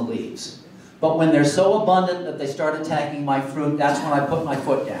holes on the leaves. But when they're so abundant that they start attacking my fruit, that's when I put my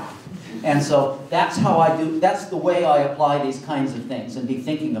foot down. And so that's how I do, that's the way I apply these kinds of things and be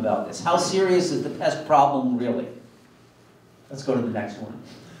thinking about this. How serious is the pest problem really? Let's go to the next one.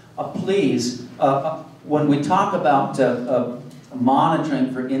 Please, when we talk about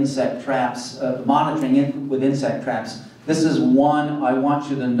monitoring for insect traps, with insect traps, this is one I want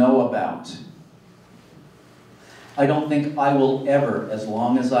you to know about. I don't think I will ever, as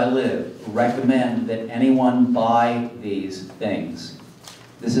long as I live, recommend that anyone buy these things.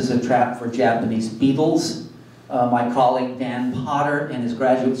 This is a trap for Japanese beetles. My colleague Dan Potter and his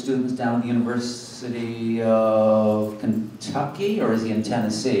graduate students down at the University of Kentucky, or is he in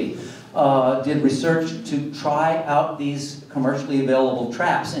Tennessee, did research to try out these commercially available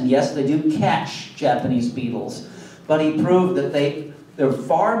traps. And yes, they do catch Japanese beetles. But he proved that they're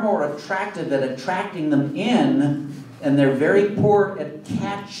far more attractive at attracting them in and they're very poor at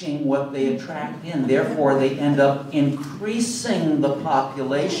catching what they attract in. Therefore, they end up increasing the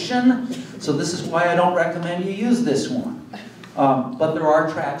population. So this is why I don't recommend you use this one. But there are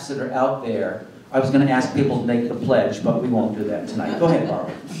traps that are out there. I was going to ask people to make the pledge, but we won't do that tonight. Go ahead,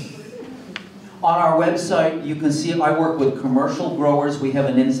 Barbara. On our website, you can see I work with commercial growers. We have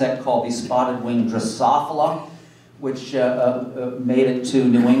an insect called the spotted wing Drosophila, which made it to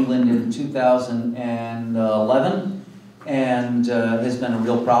New England in 2011 and has been a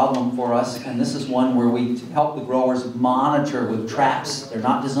real problem for us. And this is one where we help the growers monitor with traps. They're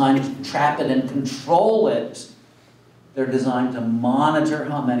not designed to trap it and control it. They're designed to monitor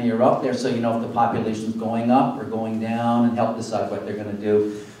how many are up there so you know if the population's going up or going down and help decide what they're going to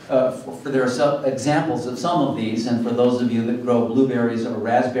do. There are some examples of some of these, and for those of you that grow blueberries or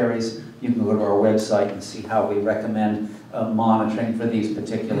raspberries, you can go to our website and see how we recommend monitoring for these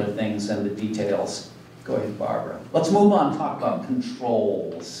particular things and the details. Go ahead, Barbara. Let's move on and talk about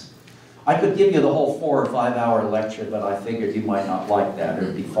controls. I could give you the whole 4 or 5 hour lecture, but I figured you might not like that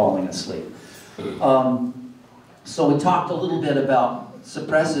or be falling asleep. So we talked a little bit about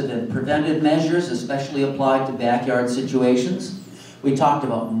suppressive and preventive measures, especially applied to backyard situations. We talked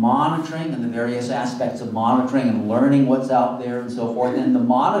about monitoring and the various aspects of monitoring and learning what's out there and so forth. And the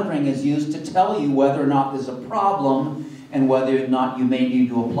monitoring is used to tell you whether or not there's a problem and whether or not you may need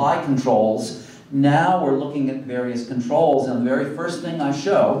to apply controls. Now we're looking at various controls, and the very first thing I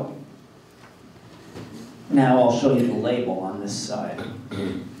show, now I'll show you the label on this side.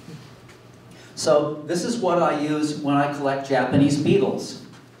 So this is what I use when I collect Japanese beetles.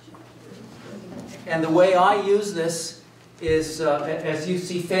 And the way I use this is, as you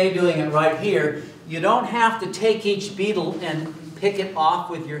see Faye doing it right here, you don't have to take each beetle and pick it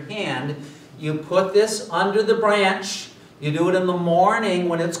off with your hand. You put this under the branch, you do it in the morning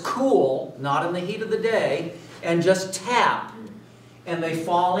when it's cool, not in the heat of the day, and just tap. And they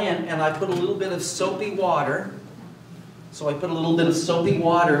fall in, and I put a little bit of soapy water. So I put a little bit of soapy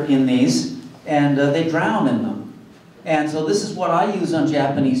water in these, and they drown in them. And so this is what I use on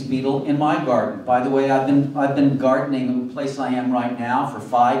Japanese beetle in my garden. By the way, I've been gardening in the place I am right now for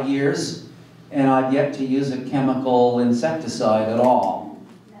 5 years, and I've yet to use a chemical insecticide at all.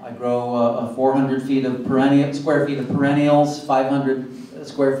 I grow 400 square feet of perennials, 500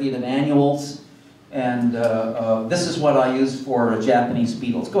 square feet of annuals, and this is what I use for Japanese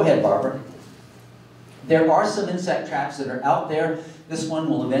beetles. Go ahead, Barbara. There are some insect traps that are out there. This one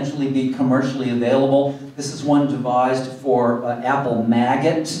will eventually be commercially available. This is one devised for apple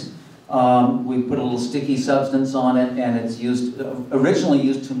maggot. We put a little sticky substance on it, and it's originally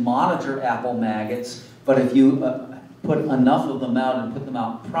used to monitor apple maggots. But if you put enough of them out and put them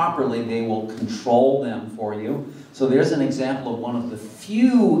out properly, they will control them for you. So there's an example of one of the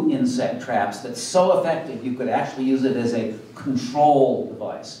few insect traps that's so effective you could actually use it as a control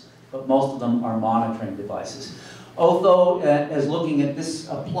device. But most of them are monitoring devices. Although, as looking at this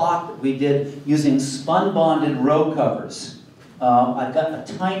plot that we did using spun-bonded row covers, I've got a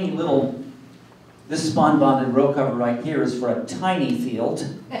tiny little, this spun-bonded row cover right here is for a tiny field.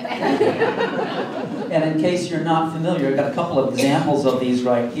 And in case you're not familiar, I've got a couple of examples of these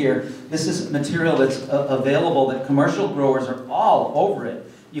right here. This is material that's available that commercial growers are all over it.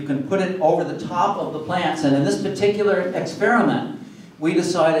 You can put it over the top of the plants, and in this particular experiment, we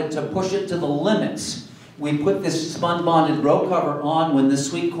decided to push it to the limits. We put this spun-bonded row cover on when the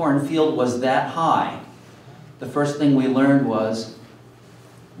sweet corn field was that high. The first thing we learned was,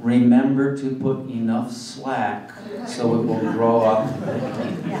 remember to put enough slack so it will grow up.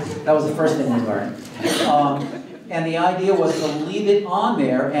 That was the first thing we learned. And the idea was to leave it on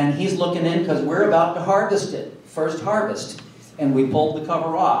there, and he's looking in because we're about to harvest it, first harvest. And we pulled the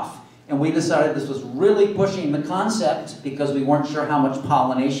cover off. And we decided this was really pushing the concept because we weren't sure how much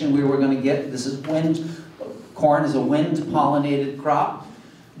pollination we were going to get. This is corn is a wind-pollinated crop.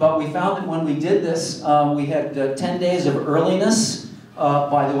 But we found that when we did this, we had 10 days of earliness.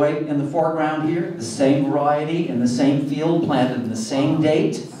 By the way, in the foreground here, the same variety in the same field, planted in the same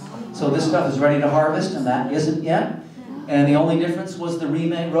date. So this stuff is ready to harvest, and that isn't yet. And the only difference was the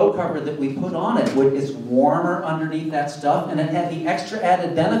remade row cover that we put on it. It's warmer underneath that stuff, and it had the extra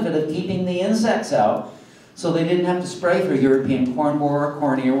added benefit of keeping the insects out. So they didn't have to spray for European corn borer,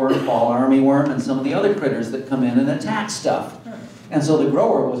 corn earworm, fall armyworm, and some of the other critters that come in and attack stuff. And so the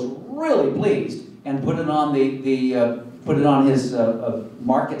grower was really pleased and put it on his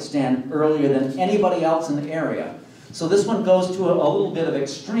market stand earlier than anybody else in the area. So this one goes to a little bit of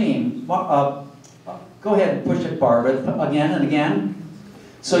extreme. Go ahead and push it, Barbara, again and again.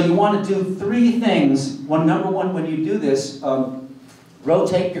 So you want to do 3 things. Number one, when you do this,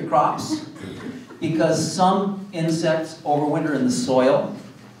 rotate your crops. because some insects overwinter in the soil.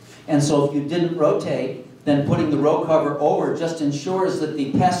 And so if you didn't rotate, then putting the row cover over just ensures that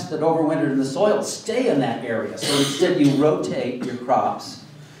the pests that overwintered in the soil stay in that area. So instead you rotate your crops.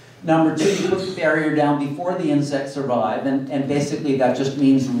 Number two, you put the barrier down before the insects arrive, and basically that just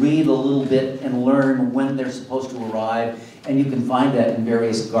means read a little bit and learn when they're supposed to arrive, and you can find that in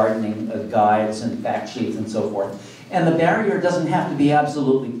various gardening guides and fact sheets and so forth. And the barrier doesn't have to be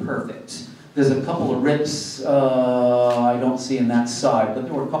absolutely perfect. There's a couple of rips I don't see in that side, but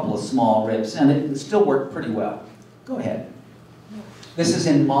there were a couple of small rips, and it still worked pretty well. Go ahead. This is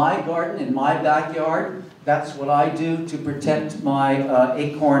in my garden, in my backyard. That's what I do to protect my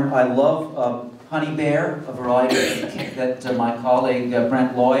acorn. I love honey bear, a variety that my colleague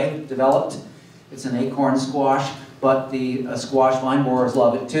Brent Loy developed. It's an acorn squash, but the squash vine borers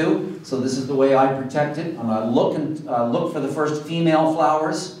love it too. So this is the way I protect it. And I look for the first female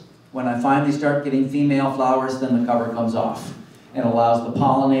flowers. When I finally start getting female flowers, then the cover comes off and allows the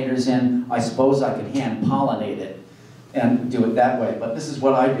pollinators in. I suppose I could hand pollinate it and do it that way, but this is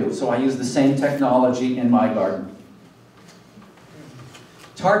what I do. So I use the same technology in my garden.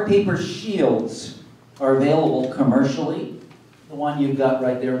 Tart paper shields are available commercially. The one you've got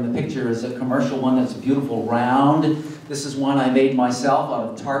right there in the picture is a commercial one that's beautiful round. This is one I made myself out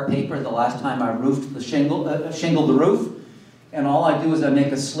of tart paper the last time I roofed the shingled the roof. And all I do is I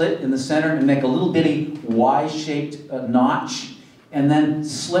make a slit in the center and make a little bitty Y-shaped notch, and then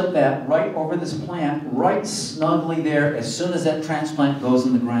slip that right over this plant, right snugly there as soon as that transplant goes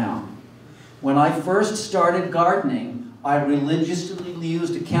in the ground. When I first started gardening, I religiously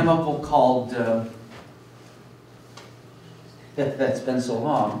used a chemical called, that's been so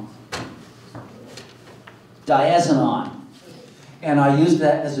long, diazinon. And I used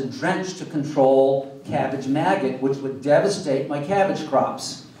that as a drench to control cabbage maggot, which would devastate my cabbage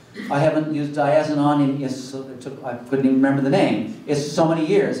crops. I haven't used diazinon in, I couldn't even remember the name. It's so many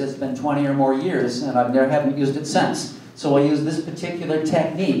years, it's been 20 or more years, and I haven't used it since. So I use this particular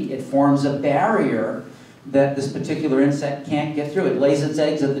technique. It forms a barrier that this particular insect can't get through. It lays its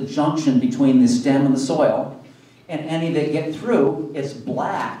eggs at the junction between the stem and the soil, and any that get through, it's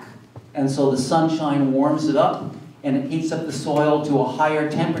black. And so the sunshine warms it up, and it heats up the soil to a higher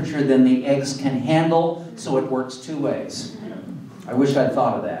temperature than the eggs can handle, so it works two ways. I wish I'd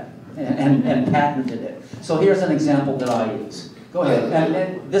thought of that and patented it. So here's an example that I use. Go ahead.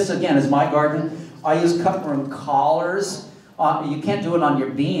 And this, again, is my garden. I use cutworm collars. You can't do it on your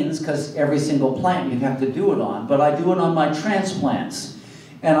beans, because every single plant you have to do it on, but I do it on my transplants.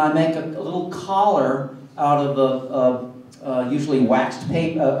 And I make a little collar out of usually waxed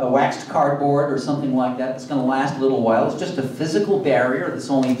paper, waxed cardboard or something like that. It's going to last a little while. It's just a physical barrier that's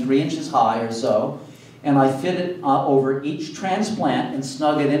only 3 inches high or so. And I fit it over each transplant and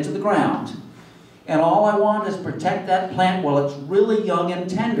snug it into the ground. And all I want is protect that plant while it's really young and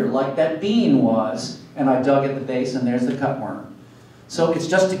tender, like that bean was. And I dug at the base, and there's the cutworm. So it's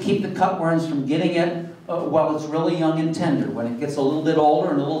just to keep the cutworms from getting it while it's really young and tender. When it gets a little bit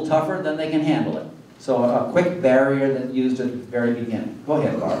older and a little tougher, then they can handle it. So a quick barrier that's used at the very beginning. Go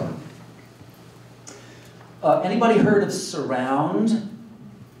ahead, Barbara. Anybody heard of Surround?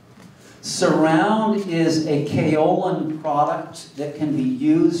 Surround is a kaolin product that can be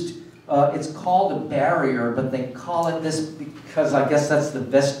used. It's called a barrier, but they call it this because I guess that's the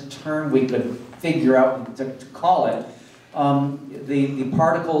best term we could figure out to call it. The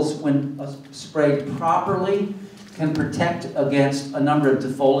particles, when sprayed properly, can protect against a number of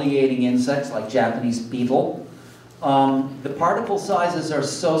defoliating insects like Japanese beetle. The particle sizes are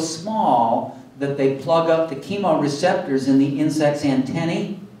so small that they plug up the chemoreceptors in the insect's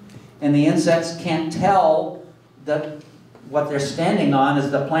antennae, and the insects can't tell that what they're standing on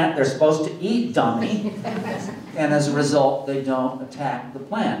is the plant they're supposed to eat, dummy. And as a result, they don't attack the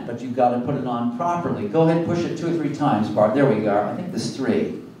plant, but you've got to put it on properly. Go ahead and push it 2 or 3 times, Barb. There we go. I think there's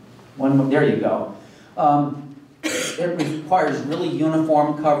 3. One more. There you go. It requires really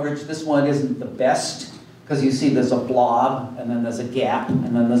uniform coverage. This one isn't the best, because you see there's a blob, and then there's a gap,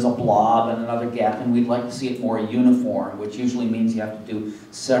 and then there's a blob, and another gap, and we'd like to see it more uniform, which usually means you have to do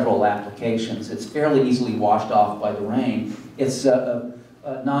several applications. It's fairly easily washed off by the rain. It's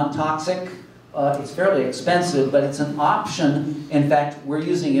non-toxic. It's fairly expensive, but it's an option. In fact, we're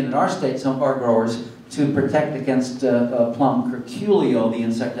using it in our state, some of our growers, to protect against plum curculio, the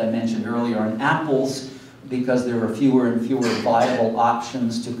insect I mentioned earlier, and apples, because there are fewer and fewer viable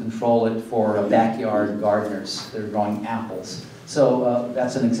options to control it for backyard gardeners. They're growing apples. So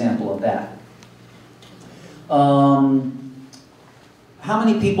that's an example of that. How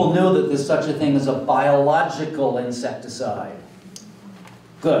many people knew that there's such a thing as a biological insecticide?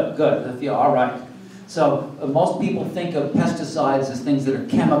 Good, good. All right. So most people think of pesticides as things that are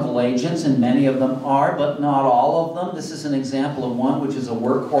chemical agents, and many of them are, but not all of them. This is an example of one which is a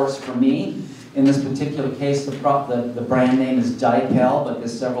workhorse for me. In this particular case, the brand name is Dipel, but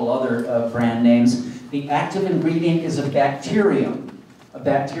there's several other brand names. The active ingredient is a bacterium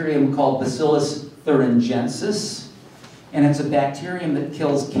called Bacillus thuringiensis, and it's a bacterium that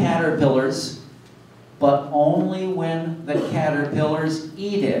kills caterpillars, but only when the caterpillars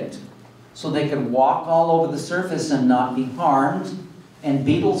eat it. So they could walk all over the surface and not be harmed, and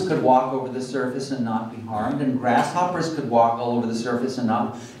beetles could walk over the surface and not be harmed, and grasshoppers could walk all over the surface and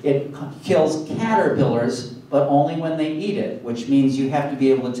not. It kills caterpillars, but only when they eat it, which means you have to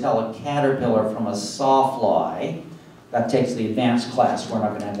be able to tell a caterpillar from a sawfly. That takes the advanced class. We're not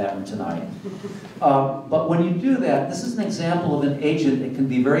going to have that one tonight. But when you do that, this is an example of an agent that can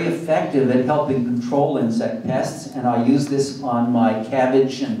be very effective at helping control insect pests, and I use this on my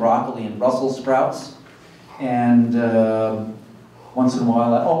cabbage and broccoli and Brussels sprouts, and once in a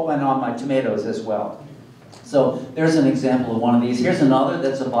while, and on my tomatoes as well. So there's an example of one of these. Here's another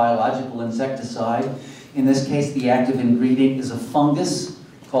that's a biological insecticide. In this case, the active ingredient is a fungus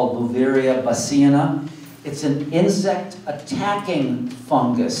called Beauveria bassiana. It's an insect-attacking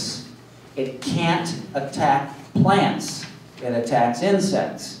fungus. It can't attack plants. It attacks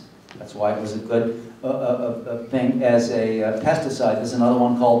insects. That's why it was a good thing as a pesticide. There's another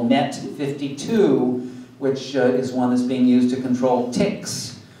one called MET52, which is one that's being used to control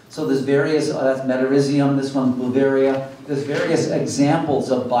ticks. So there's various, that's Metarhizium, this one's Beauveria. There's various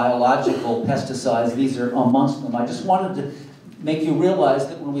examples of biological pesticides. These are amongst them. I just wanted to make you realize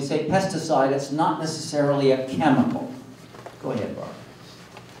that when we say pesticide, it's not necessarily a chemical. Go ahead, Barbara.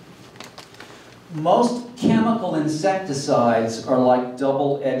 Most chemical insecticides are like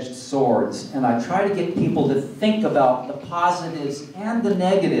double-edged swords, and I try to get people to think about the positives and the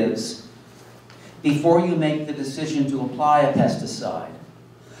negatives before you make the decision to apply a pesticide.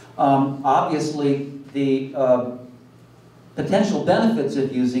 Obviously, the potential benefits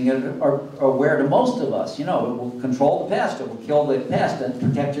of using it are aware to most of us. You know, it will control the pest, it will kill the pest and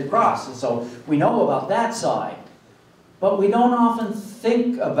protect your crops. And so we know about that side. But we don't often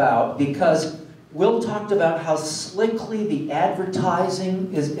think about, because Will talked about how slickly the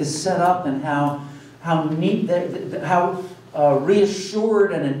advertising is set up, and how neat, how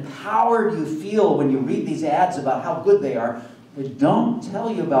reassured and empowered you feel when you read these ads about how good they are. They don't tell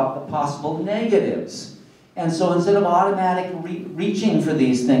you about the possible negatives. And so instead of automatically reaching for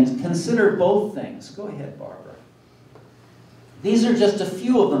these things, consider both things. Go ahead, Barbara. These are just a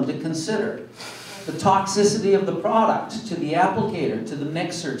few of them to consider. The toxicity of the product to the applicator, to the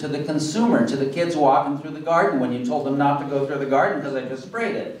mixer, to the consumer, to the kids walking through the garden when you told them not to go through the garden because they just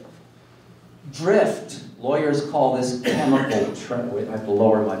sprayed it. Drift. Lawyers call this chemical, wait, I have to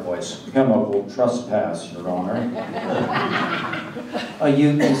lower my voice, chemical trespass, Your Honor.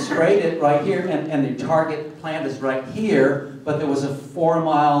 You sprayed it right here, and the target plant is right here, but there was a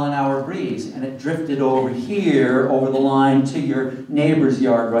 4-mile-an-hour breeze, and it drifted over here, over the line to your neighbor's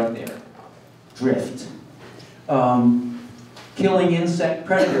yard right there. Drift. Killing insect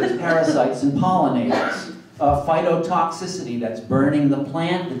predators, parasites, and pollinators. Phytotoxicity, that's burning the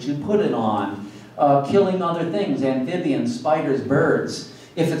plant that you put it on. Killing other things, amphibians, spiders, birds.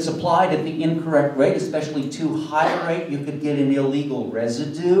 If it's applied at the incorrect rate, especially too high a rate, you could get an illegal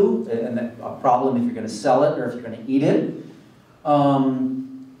residue, and a problem if you're going to sell it or if you're going to eat it.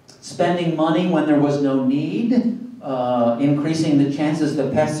 Spending money when there was no need, increasing the chances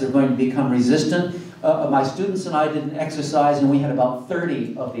that pests are going to become resistant. My students and I did an exercise, and we had about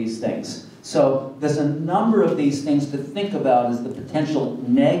 30 of these things. So there's a number of these things to think about as the potential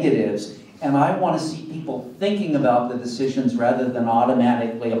negatives. And I want to see people thinking about the decisions rather than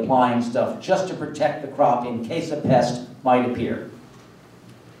automatically applying stuff just to protect the crop in case a pest might appear.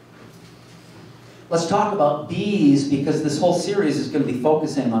 Let's talk about bees, because this whole series is going to be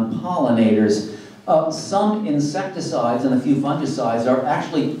focusing on pollinators. Some insecticides and a few fungicides are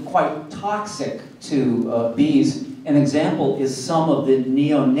actually quite toxic to bees. An example is some of the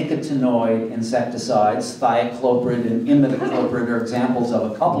neonicotinoid insecticides. Thiacloprid and imidacloprid are examples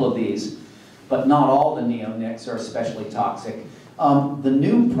of a couple of these. But not all the neonics are especially toxic. The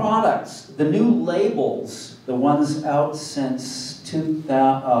new products, the new labels, the ones out since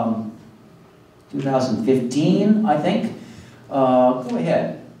 2015, I think, go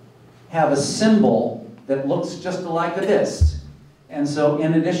ahead, have a symbol that looks just like this. And so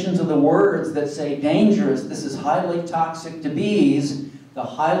in addition to the words that say dangerous, this is highly toxic to bees, the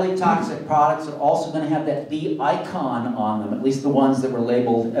highly toxic products are also going to have that bee icon on them, at least the ones that were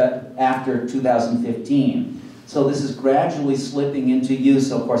labeled after 2015. So this is gradually slipping into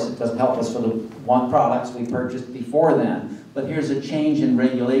use. Of course, it doesn't help us for the products we purchased before then, but here's a change in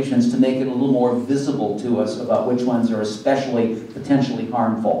regulations to make it a little more visible to us about which ones are especially potentially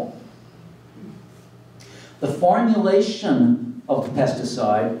harmful. The formulation of the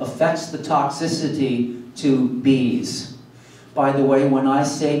pesticide affects the toxicity to bees. By the way, when I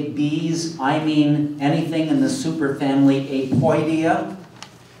say bees, I mean anything in the superfamily Apoidea.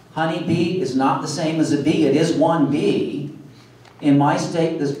 Honeybee is not the same as a bee. It is one bee. In my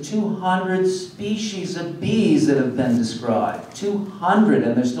state, there's 200 species of bees that have been described. 200,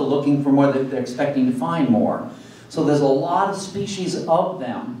 and they're still looking for more. They're expecting to find more. So there's a lot of species of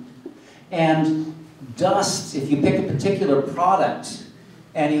them. And dust, if you pick a particular product,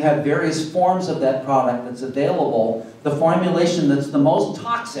 and you have various forms of that product that's available, the formulation that's the most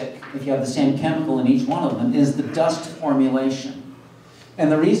toxic, if you have the same chemical in each one of them, is the dust formulation. And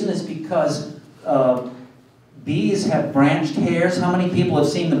the reason is because bees have branched hairs. How many people have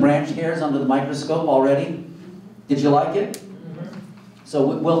seen the branched hairs under the microscope already? Did you like it? So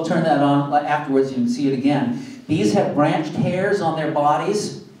we'll turn that on afterwards, you can see it again. Bees have branched hairs on their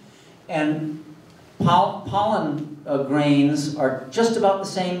bodies, and pollen grains are just about the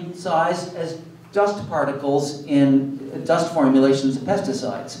same size as dust particles in dust formulations of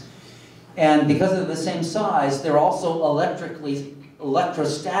pesticides. And because they're the same size, they're also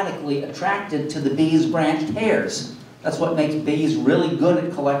electrostatically attracted to the bees' branched hairs. That's what makes bees really good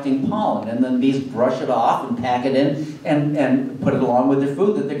at collecting pollen. And then bees brush it off and pack it in and put it along with their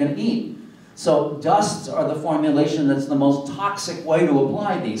food that they're going to eat. So dusts are the formulation that's the most toxic way to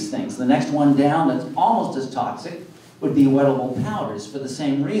apply these things. The next one down that's almost as toxic would be wettable powders for the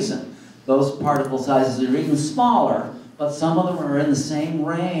same reason. Those particle sizes are even smaller, but some of them are in the same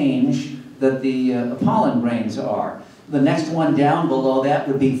range that the pollen grains are. The next one down below that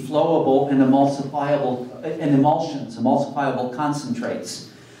would be flowable and emulsifiable emulsions, emulsifiable concentrates.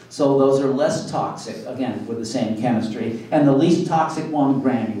 So those are less toxic, again, with the same chemistry, and the least toxic one,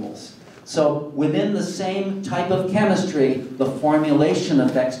 granules. So within the same type of chemistry, the formulation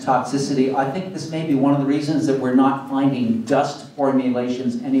affects toxicity. I think this may be one of the reasons that we're not finding dust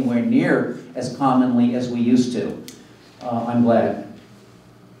formulations anywhere near as commonly as we used to. I'm glad.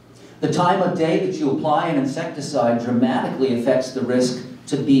 The time of day that you apply an insecticide dramatically affects the risk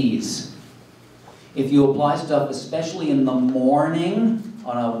to bees. If you apply stuff, especially in the morning,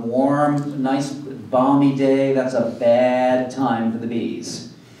 on a warm, nice, balmy day, that's a bad time for the bees.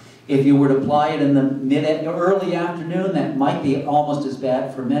 If you were to apply it in the early afternoon, that might be almost as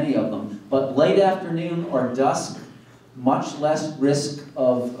bad for many of them. But late afternoon or dusk, much less risk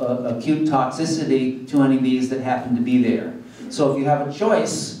of acute toxicity to any bees that happen to be there. So if you have a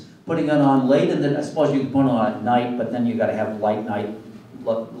choice, putting it on late in the, I suppose you can put it on at night, but then you got to have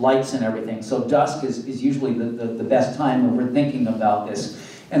lights and everything. So dusk is usually the best time when we're thinking about this.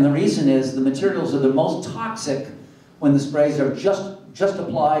 And the reason is the materials are the most toxic when the sprays are just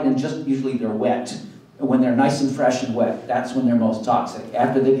applied and usually they're wet. When they're nice and fresh and wet, that's when they're most toxic.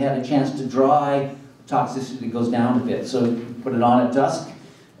 After they've had a chance to dry, toxicity goes down a bit. So put it on at dusk,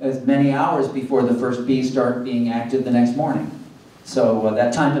 as many hours before the first bees start being active the next morning. So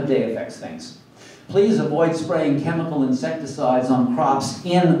that time of day affects things. Please avoid spraying chemical insecticides on crops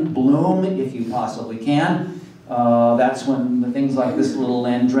in bloom if you possibly can. That's when the things like this little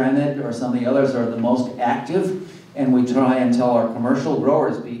Landrenid or some of the others are the most active. And we try and tell our commercial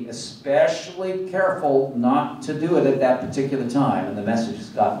growers, be especially careful not to do it at that particular time, and the message has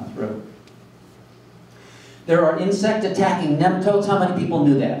gotten through. There are insect-attacking nematodes. How many people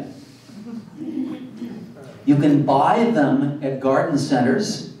knew that? You can buy them at garden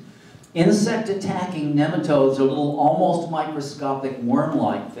centers. Insect-attacking nematodes are little, almost microscopic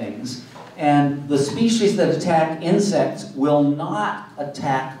worm-like things. And the species that attack insects will not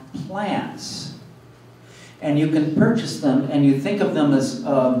attack plants. And you can purchase them, and you think of them as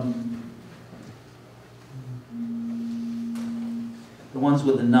the ones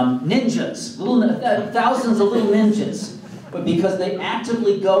with the ninjas, thousands of little ninjas. But because they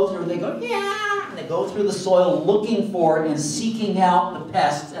actively go through, they go, yeah, and they go through the soil looking for and seeking out the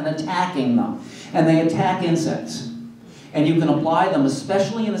pests and attacking them. And they attack insects. And you can apply them,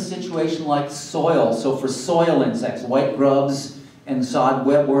 especially in a situation like soil. So for soil insects, white grubs, and sod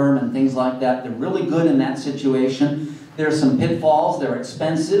webworm and things like that. They're really good in that situation. There are some pitfalls. They're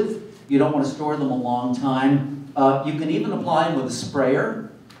expensive. You don't want to store them a long time. You can even apply them with a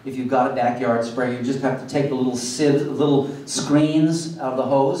sprayer. If you've got a backyard sprayer, you just have to take the little sieves, little screens out of the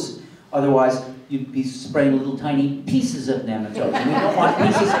hose. Otherwise, you'd be spraying little tiny pieces of nematodes. And we don't want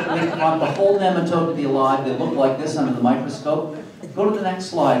pieces, we want the whole nematode to be alive. They look like this under the microscope. Go to the next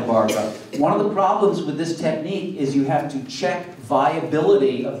slide, Barbara. One of the problems with this technique is you have to check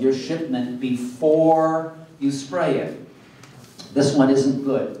viability of your shipment before you spray it. This one isn't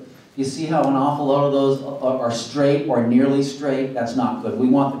good. You see how an awful lot of those are straight or nearly straight? That's not good. We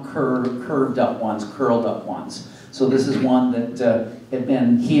want the curved up ones, curled up ones. So this is one that had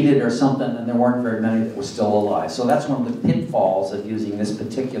been heated or something, and there weren't very many that were still alive. So that's one of the pitfalls of using this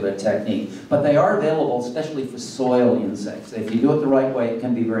particular technique. But they are available, especially for soil insects. If you do it the right way, it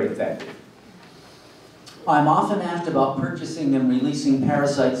can be very effective. I'm often asked about purchasing and releasing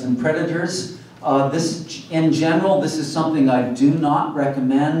parasites and predators. In general, this is something I do not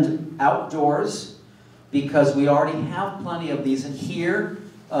recommend outdoors because we already have plenty of these here.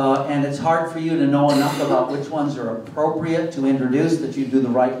 And it's hard for you to know enough about which ones are appropriate to introduce that you do the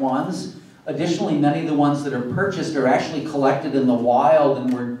right ones. Additionally, many of the ones that are purchased are actually collected in the wild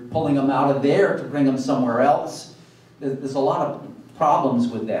and we're pulling them out of there to bring them somewhere else. There's a lot of problems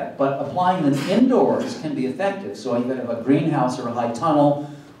with that. But applying them indoors can be effective. So if you have a greenhouse or a high tunnel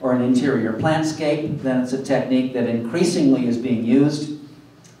or an interior plantscape, then it's a technique that increasingly is being used.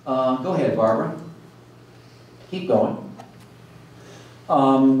 Go ahead, Barbara. Keep going.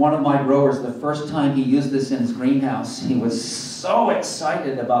 One of my growers, the first time he used this in his greenhouse, he was so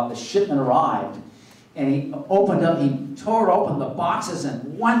excited about the shipment arrived. And he opened up, he tore open the boxes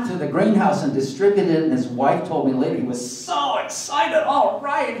and went through the greenhouse and distributed it. And his wife told me later he was so excited, all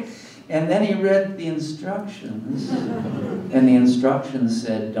right. And then he read the instructions. And the instructions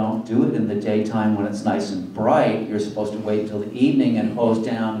said, don't do it in the daytime when it's nice and bright. You're supposed to wait till the evening and hose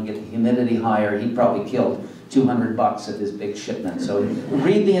down and get the humidity higher. He probably killed $200 of his big shipment. So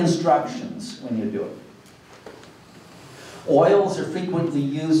read the instructions when you do it. Oils are frequently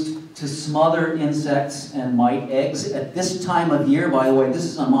used to smother insects and mite eggs. At this time of year, by the way, this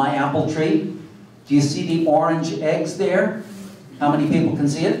is on my apple tree. Do you see the orange eggs there? How many people can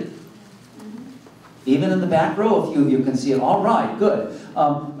see it? Even in the back row, a few of you can see it. All right, good.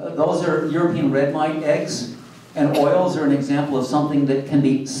 Those are European red mite eggs. And oils are an example of something that can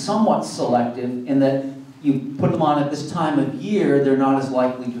be somewhat selective in that you put them on at this time of year, they're not as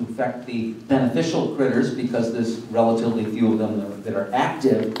likely to affect the beneficial critters because there's relatively few of them that are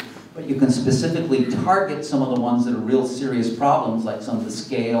active, but you can specifically target some of the ones that are real serious problems, like some of the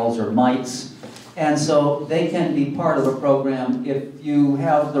scales or mites. And so they can be part of a program if you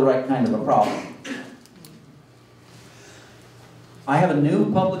have the right kind of a problem. I have a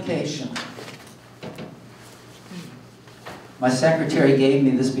new publication. My secretary gave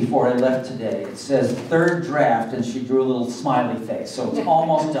me this before I left today. It says third draft, and she drew a little smiley face, so it's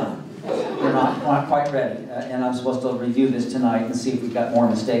almost done. We're not quite ready, and I'm supposed to review this tonight and see if we've got more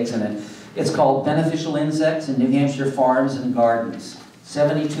mistakes in it. It's called Beneficial Insects in New Hampshire Farms and Gardens.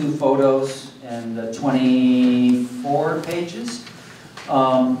 72 photos and 24 pages.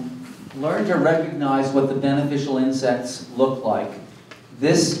 Learn to recognize what the beneficial insects look like.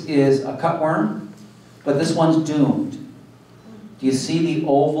 This is a cutworm, but this one's doomed. Do you see the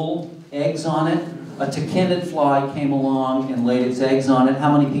oval eggs on it? A tachinid fly came along and laid its eggs on it.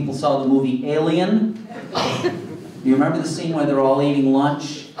 How many people saw the movie Alien? Do you remember the scene where they're all eating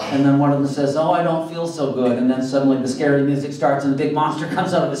lunch? And then one of them says, oh, I don't feel so good. And then suddenly the scary music starts and the big monster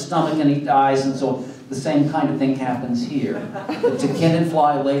comes out of his stomach and he dies. And so the same kind of thing happens here. The tachinid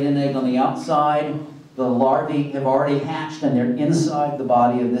fly laid an egg on the outside. The larvae have already hatched and they're inside the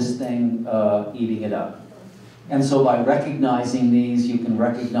body of this thing eating it up. And so by recognizing these, you can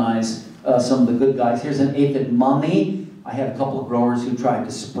recognize some of the good guys. Here's an aphid mummy. I had a couple of growers who tried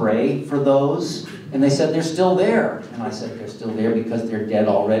to spray for those, and they said they're still there. And I said they're still there because they're dead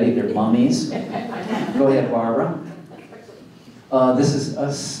already. They're mummies. Go ahead, Barbara. This is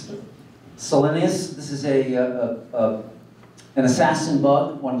Selenius. This is an assassin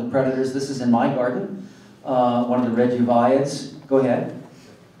bug, one of the predators. This is in my garden. One of the regiviids. Go ahead.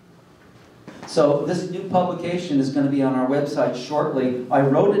 So this new publication is going to be on our website shortly. I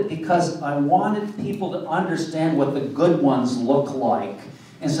wrote it because I wanted people to understand what the good ones look like.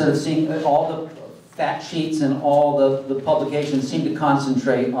 Instead of seeing all the fact sheets and all the publications seem to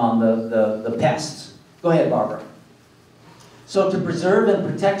concentrate on the pests. Go ahead, Barbara. So to preserve and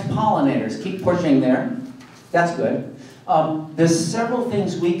protect pollinators, keep pushing there. That's good. There's several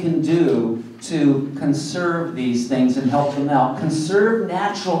things we can do to conserve these things and help them out. Conserve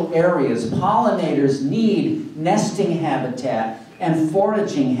natural areas. Pollinators need nesting habitat and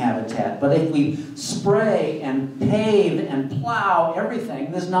foraging habitat. But if we spray and pave and plow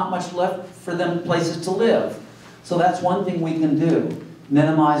everything, there's not much left for them places to live. So that's one thing we can do.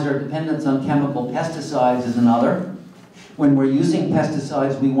 Minimize our dependence on chemical pesticides is another. When we're using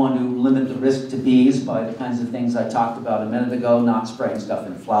pesticides, we want to limit the risk to bees by the kinds of things I talked about a minute ago, not spraying stuff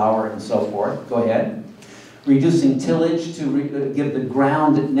in flour and so forth. Go ahead. Reducing tillage to give the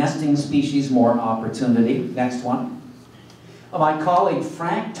ground nesting species more opportunity. Next one. My colleague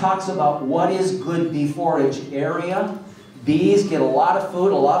Frank talks about what is good bee forage area. Bees get a lot of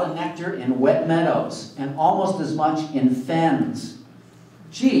food, a lot of nectar in wet meadows, and almost as much in fens.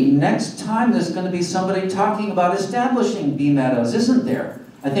 Gee, next time there's going to be somebody talking about establishing bee meadows, isn't there?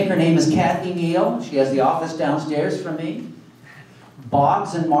 I think her name is Kathy Neal. She has the office downstairs from me.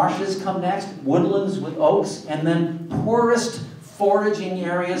 Bogs and marshes come next, woodlands with oaks, and then poorest foraging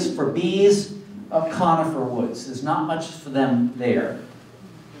areas for bees, conifer woods. There's not much for them there.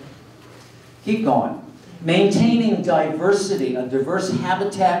 Keep going. Maintaining diversity, a diverse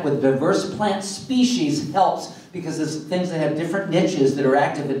habitat with diverse plant species helps because there's things that have different niches that are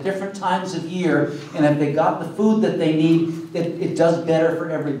active at different times of year, and if they got the food that they need, it does better for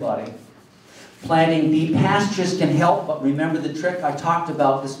everybody. Planting bee pastures can help, but remember the trick I talked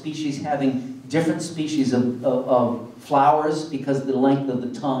about, the species having different species of flowers because the length of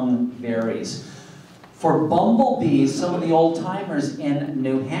the tongue varies. For bumblebees, some of the old-timers in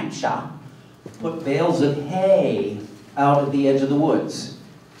New Hampshire put bales of hay out at the edge of the woods.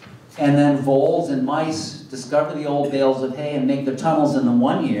 And then voles and mice discover the old bales of hay and make their tunnels in them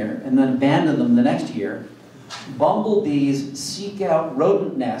one year and then abandon them the next year. Bumblebees seek out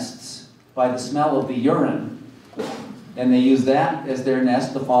rodent nests by the smell of the urine, and they use that as their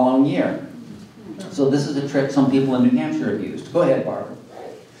nest the following year. So this is a trick some people in New Hampshire have used. Go ahead, Barbara.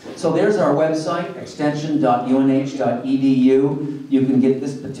 So there's our website, extension.unh.edu. You can get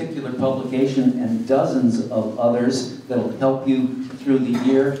this particular publication and dozens of others that'll help you through the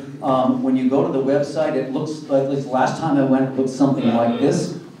year. When you go to the website, it looks like, at least last time I went, it looked something like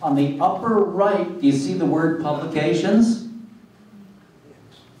this. On the upper right, do you see the word publications?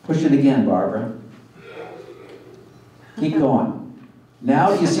 Push it again, Barbara. Keep going.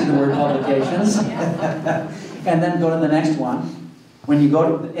 Now do you see the word publications? And then go to the next one. When you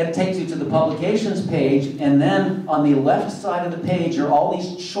go to, it takes you to the publications page, and then on the left side of the page are all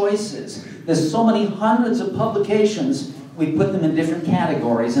these choices. There's so many hundreds of publications, we put them in different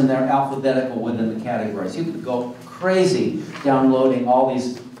categories, and they're alphabetical within the categories. You could go crazy downloading all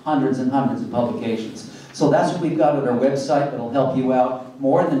these hundreds and hundreds of publications. So that's what we've got at our website that'll help you out.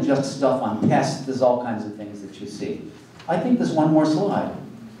 More than just stuff on pests, there's all kinds of things that you see. I think there's one more slide.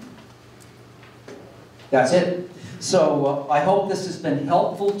 That's it. So I hope this has been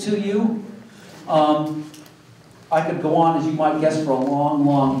helpful to you. I could go on, as you might guess, for a long,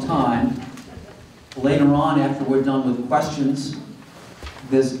 long time. Later on, after we're done with questions,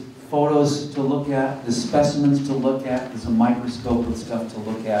 there's photos to look at, there's specimens to look at, there's a microscope with stuff to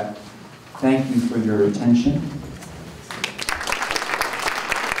look at. Thank you for your attention.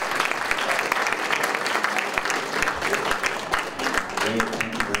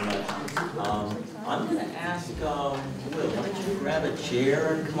 I'm going to ask Will, why don't you grab a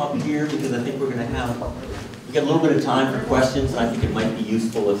chair and come up here, because I think we're going to have, we got a little bit of time for questions, and I think it might be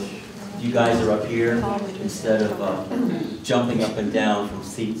useful if you guys are up here instead of jumping up and down from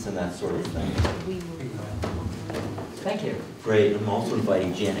seats and that sort of thing. Thank you. Great. I'm also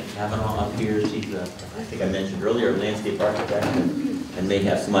inviting Janet Kavanaugh up here. She's I think I mentioned earlier, a landscape architect, and may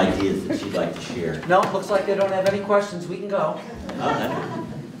have some ideas that she'd like to share. No, looks like they don't have any questions. We can go. Okay.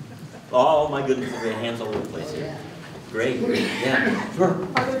 Oh my goodness, we have hands all over the place here. Great, great, yeah, sure.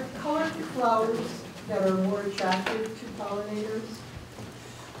 Are there colored flowers that are more attractive to pollinators?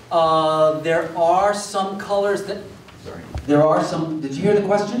 There are some colors that, there are some, did you hear the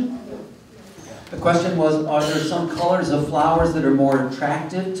question? The question was, are there some colors of flowers that are more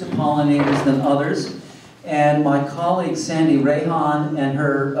attractive to pollinators than others? And my colleague Sandy Rehan and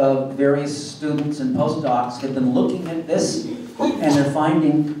her various students and postdocs have been looking at this, and they're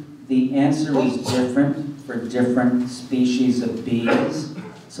finding the answer is different for different species of bees.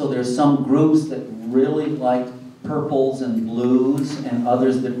 So there's some groups that really like purples and blues, and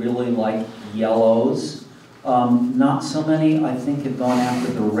others that really like yellows. Not so many, I think, have gone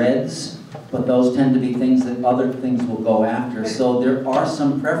after the reds, but those tend to be things that other things will go after. So there are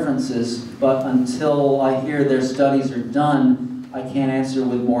some preferences, but until I hear their studies are done, I can't answer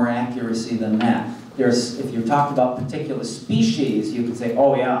with more accuracy than that. If you're talking about particular species, you could say,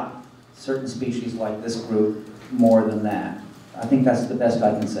 oh yeah, certain species like this group more than that. I think that's the best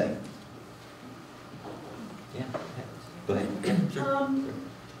I can say. Yeah, go ahead. Yeah, sure.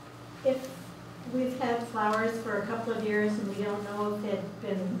 If we've had flowers for a couple of years and we don't know if they've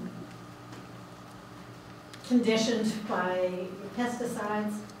been conditioned by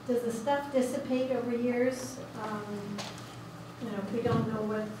pesticides, does the stuff dissipate over years? if we don't know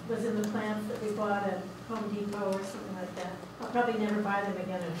what was in the plants that we bought at Home Depot or something like that. I'll probably never buy them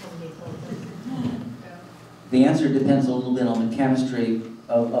again at Home Depot. The answer depends a little bit on the chemistry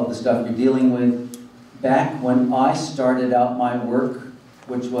of the stuff you're dealing with. Back when I started out my work,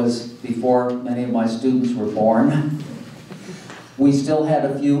 which was before many of my students were born, we still had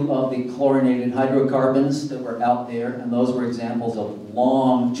a few of the chlorinated hydrocarbons that were out there, and those were examples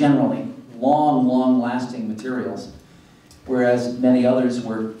of generally long-lasting materials, whereas many others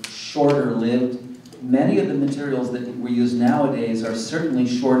were shorter-lived. Many of the materials that we use nowadays are certainly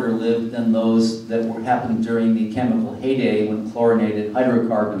shorter-lived than those that happened during the chemical heyday when chlorinated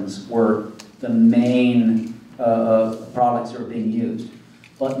hydrocarbons were the main products that were being used.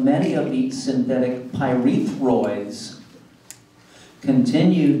 But many of the synthetic pyrethroids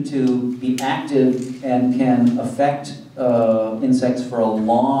continue to be active and can affect insects for a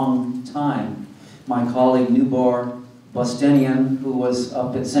long time. My colleague Nubor Bostenian, who was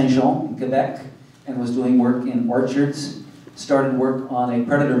up at Saint-Jean in Quebec and was doing work in orchards, started work on a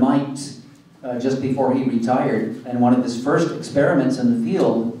predator mite just before he retired. And one of his first experiments in the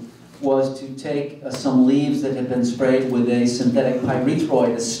field was to take some leaves that had been sprayed with a synthetic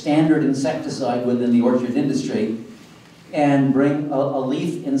pyrethroid, a standard insecticide within the orchard industry, and bring a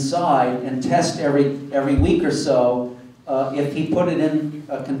leaf inside and test every week or so if he put it in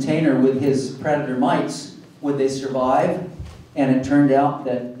a container with his predator mites, would they survive? And it turned out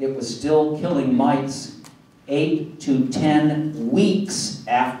that it was still killing mites 8 to 10 weeks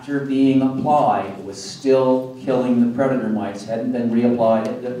after being applied. It was still killing the predator mites, hadn't been reapplied.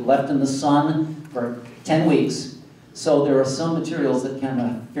 It left in the sun for 10 weeks. So there are some materials that can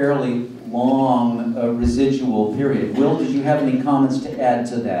have a fairly long residual period. Will, did you have any comments to add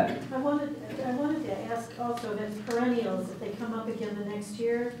to that? I wanted to ask also that perennials, if they come up again the next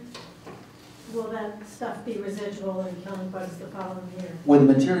year, will that stuff be residual and killing bugs the following year? With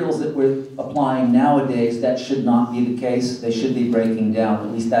materials that we're applying nowadays, that should not be the case. They should be breaking down.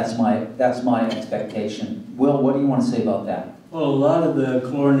 At least that's my expectation. Will, what do you want to say about that? Well, a lot of the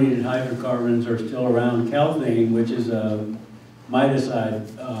chlorinated hydrocarbons are still around. Calthane, which is a miticide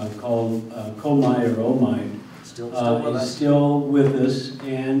called comite or omite, is still with us.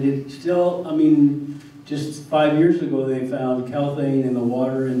 And it's still, I mean, just 5 years ago they found calthane in the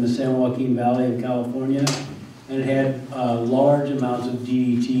water in the San Joaquin Valley of California, and it had large amounts of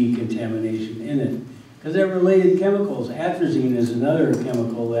DDT contamination in it. Because they're related chemicals. Atrazine is another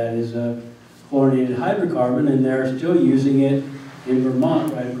chemical that is a chlorinated hydrocarbon, and they're still using it in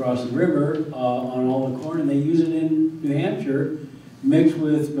Vermont, right across the river, on all the corn, and they use it in New Hampshire, mixed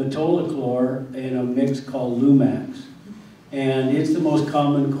with metolachlor in a mix called Lumax. And it's the most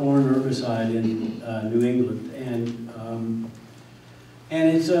common corn herbicide in New England. And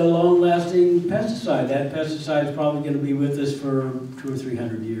it's a long-lasting pesticide. That pesticide is probably going to be with us for 200 or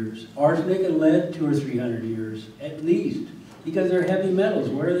 300 years. Arsenic and lead, 200 or 300 years, at least. Because they're heavy metals.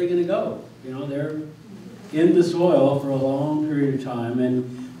 Where are they going to go? You know, they're in the soil for a long period of time.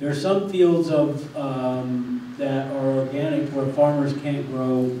 And there are some fields of that are organic where farmers can't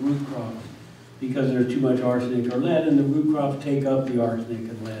grow root crops because there's too much arsenic or lead, and the root crops take up the arsenic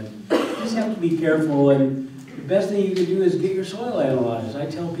and lead. You just have to be careful, and the best thing you can do is get your soil analyzed. I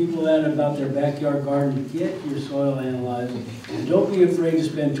tell people that about their backyard garden: get your soil analyzed. And don't be afraid to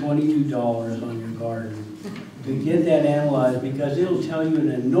spend $22 on your garden to get that analyzed, because it'll tell you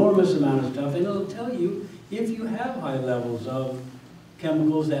an enormous amount of stuff, and it'll tell you if you have high levels of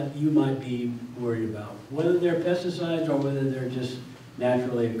chemicals that you might be worried about, whether they're pesticides or whether they're just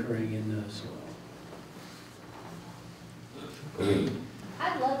naturally occurring in the soil.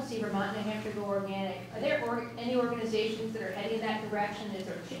 I'd love to see Vermont and New Hampshire go organic. Are there any organizations that are heading in that direction? Is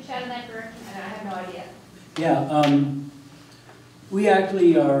there chit-chat in that direction? And I have no idea. Yeah, we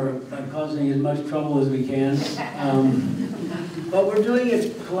actually are causing as much trouble as we can, but we're doing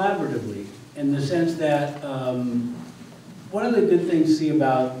it collaboratively in the sense that one of the good things to see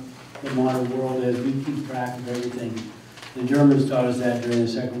about the modern world is we keep track of everything. The Germans taught us that during the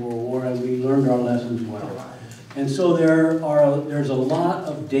Second World War, and we learned our lessons well. And so there's a lot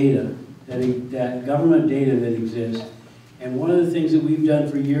of data, that government data that exists. And one of the things that we've done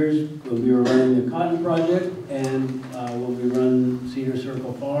for years, when we were running the Cotton Project, and when we run Cedar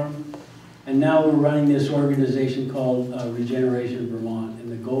Circle Farm, and now we're running this organization called Regeneration Vermont.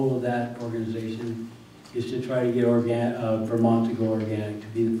 And the goal of that organization is to try to get Vermont to go organic, to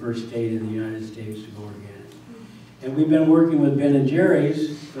be the first state in the United States to go organic. And we've been working with Ben and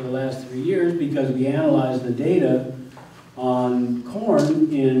Jerry's for the last 3 years because we analyzed the data on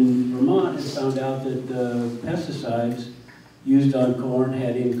corn in Vermont and found out that the pesticides used on corn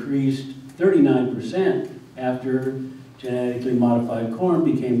had increased 39% after genetically modified corn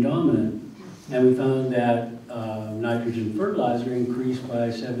became dominant. And we found that nitrogen fertilizer increased by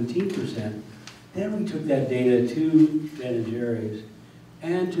 17%. Then we took that data to Ben & Jerry's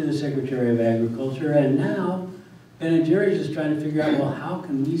and to the Secretary of Agriculture, and now Ben & Jerry's is trying to figure out, well, how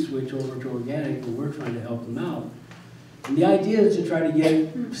can we switch over to organic, and we're trying to help them out. And the idea is to try to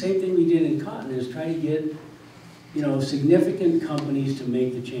get, same thing we did in cotton, is try to get, you know, significant companies to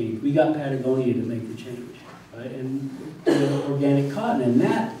make the change. We got Patagonia to make the change, right? And to organic cotton, and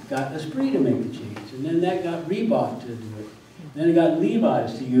that got Esprit to make the change. And then that got Reebok to do it. Then it got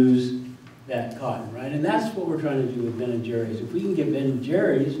Levi's to use that cotton, right? And that's what we're trying to do with Ben & Jerry's. If we can get Ben &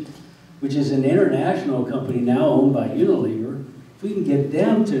 Jerry's, which is an international company now owned by Unilever, if we can get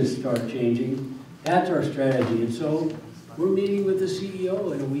them to start changing, that's our strategy. And so we're meeting with the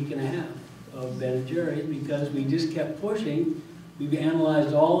CEO in a week and a half of Ben & Jerry's because we just kept pushing. We've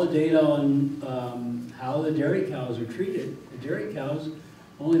analyzed all the data on how the dairy cows are treated. The dairy cows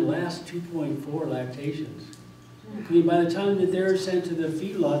only last 2.4 lactations. I mean, by the time that they're sent to the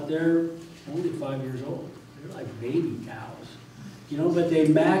feedlot, they're only 5 years old. They're like baby cows, you know, but they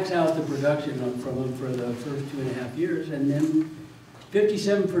max out the production from them for the first 2.5 years, and then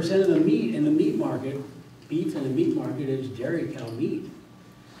 57% of the meat in the meat market, beef in the meat market, is dairy cow meat.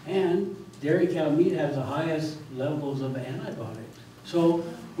 And dairy cow meat has the highest levels of antibiotics. So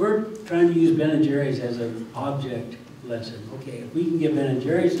we're trying to use Ben & Jerry's as an object lesson. Okay, if we can get Ben &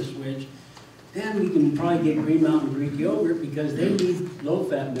 Jerry's to switch, then we can probably get Green Mountain Greek yogurt because they need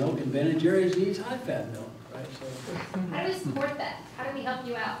low-fat milk and Ben & Jerry's needs high-fat milk, right? So, How do we support that? How do we help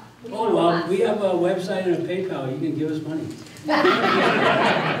you out? What do you oh, want well, from we us? have a website and a PayPal. You can give us money.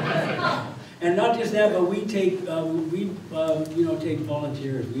 And not just that, but we take, you know, take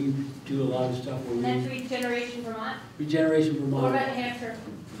volunteers. We do a lot of stuff And where that's Regeneration Vermont? Regeneration What Vermont. about New Hampshire?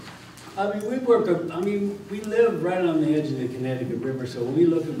 I mean, we live right on the edge of the Connecticut River, so when we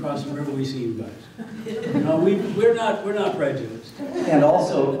look across the river, we see you guys. You know, we're not prejudiced. And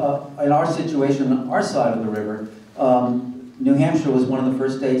also, in our situation, on our side of the river, New Hampshire was one of the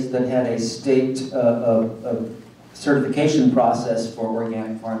first states that had a state certification process for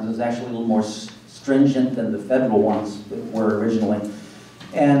organic farms. It was actually a little more stringent than the federal ones that were originally.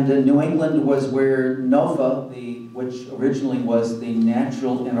 And New England was where NOFA, which originally was the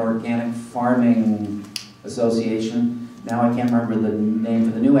Natural and Organic Farming Association, now I can't remember the name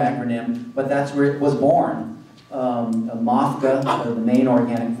for the new acronym, but that's where it was born. MOFGA, the Maine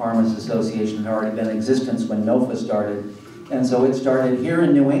Organic Farmers Association, had already been in existence when NOFA started. And so it started here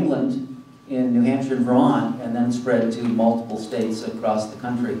in New England, in New Hampshire and Vermont, and then spread to multiple states across the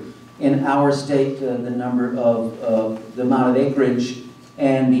country. In our state, the amount of acreage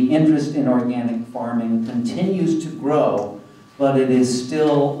and the interest in organic farming continues to grow, but it is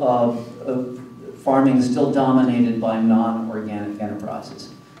still, farming is still dominated by non-organic enterprises.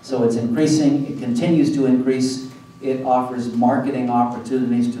 So it's increasing, it continues to increase. It offers marketing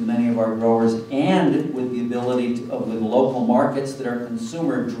opportunities to many of our growers, and with the ability to, with local markets that are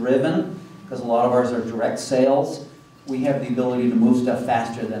consumer driven, because a lot of ours are direct sales, we have the ability to move stuff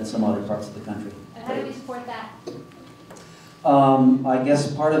faster than some other parts of the country. And how do we support that? I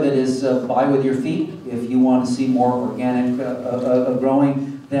guess part of it is buy with your feet. If you want to see more organic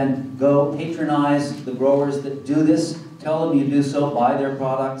growing, then go patronize the growers that do this. Tell them you do so, buy their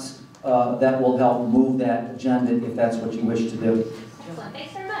products. That will help move that agenda if that's what you wish to do. Excellent.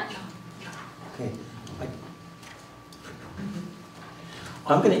 Thanks very much. Okay.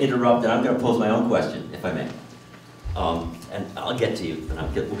 I'm going to interrupt and I'm going to pose my own question, if I may. And I'll get to you,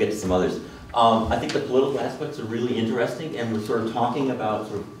 and we'll get to some others. I think the political aspects are really interesting, and we're sort of talking about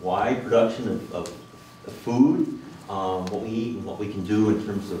sort of why production of food, what we eat and what we can do in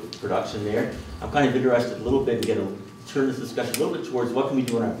terms of production there. I'm kind of interested a little bit to turn this discussion a little bit towards what can we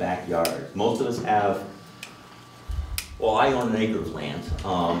do in our backyard. Most of us have, well, I own an acre of land,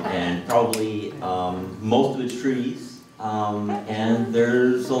 and probably most of it's trees, and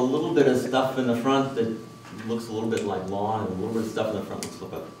there's a little bit of stuff in the front that looks a little bit like lawn, and a little bit of stuff in the front looks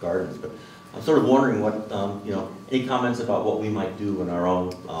like gardens. But I'm sort of wondering what, any comments about what we might do in our own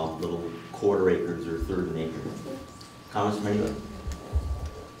little quarter acres or third of an acre? Comments from anyone?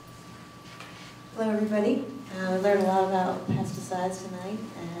 Hello, everybody. We learned a lot about pesticides tonight,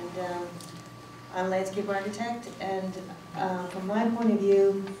 and I'm a landscape architect, and from my point of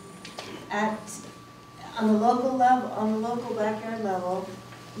view, on the local backyard level,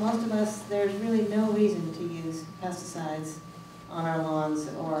 most of us, there's really no reason to use pesticides on our lawns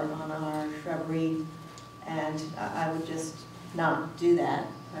or on our shrubbery, and I would just not do that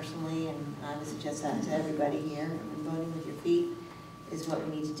personally, and I would suggest that to everybody here. And voting with your feet is what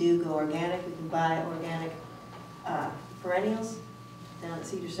we need to do. Go organic. We can buy organic perennials down at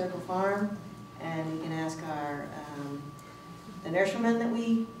Cedar Circle Farm, and you can ask our, the nurserymen that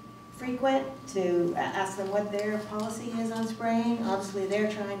we frequent to ask them what their policy is on spraying. Obviously,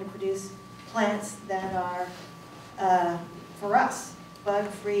 they're trying to produce plants that are, for us,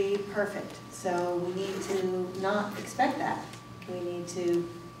 bug-free, perfect. So we need to not expect that. We need to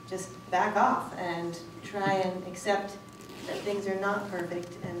just back off and try and accept that things are not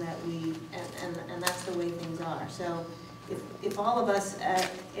perfect and that and that's the way things are. So if all of us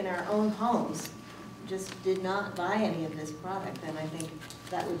in our own homes just did not buy any of this product, then I think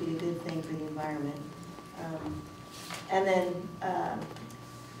that would be a good thing for the environment. And then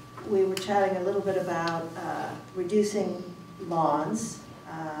we were chatting a little bit about reducing lawns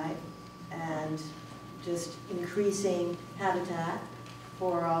and just increasing habitat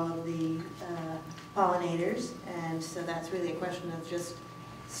for all of the pollinators, and so that's really a question of just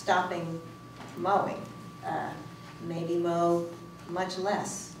stopping mowing. Maybe mow much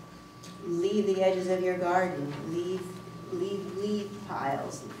less. Leave the edges of your garden, leave leaf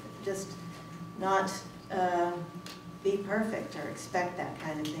piles, just not be perfect or expect that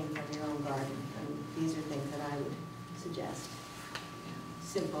kind of thing from your own garden. And these are things that I would suggest.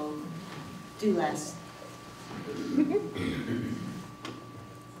 Simple, do less.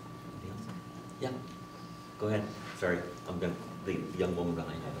 Yeah, go ahead. Sorry, I'm going to, the young woman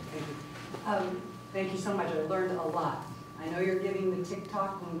behind you. Thank you so much. I learned a lot. I know you're giving the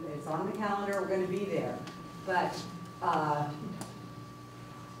TikTok, it's on the calendar, we're going to be there. But my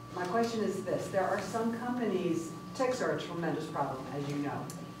question is this. There are some companies, ticks are a tremendous problem, as you know,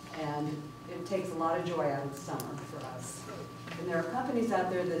 and it takes a lot of joy out of the summer for us. And there are companies out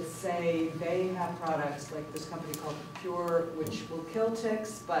there that say they have products like this company called Pure, which will kill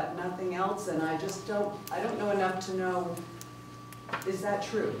ticks, but nothing else, and I don't know enough to know, is that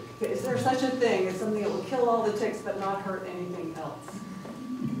true? Is there such a thing as something that will kill all the ticks but not hurt anything else?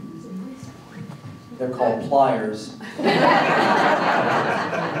 They're called pliers.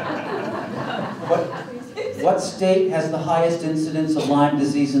 What state has the highest incidence of Lyme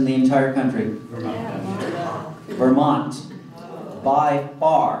disease in the entire country? Vermont. By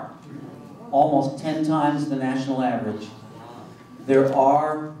far, almost 10 times the national average. There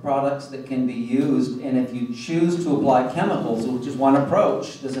are products that can be used, and if you choose to apply chemicals, which is one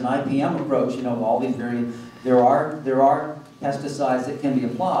approach, there's an IPM approach, you know, all these there are pesticides that can be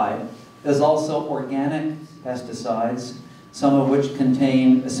applied. There's also organic pesticides, some of which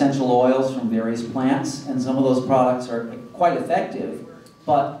contain essential oils from various plants, and some of those products are quite effective,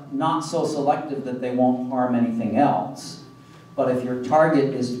 but not so selective that they won't harm anything else. But if your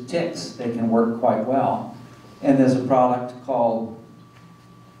target is ticks, they can work quite well. And there's a product called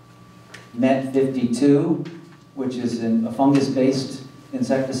Met 52, which is a fungus-based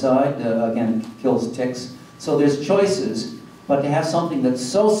insecticide, again, kills ticks. So there's choices, but to have something that's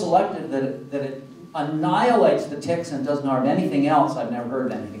so selective that it annihilates the ticks and doesn't harm anything else, I've never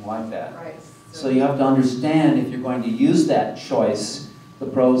heard anything like that. Right. So you have to understand, if you're going to use that choice, the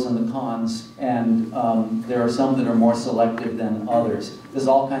pros and the cons, and there are some that are more selective than others. There's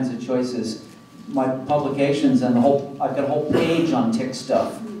all kinds of choices. My publications and I've got a whole page on tick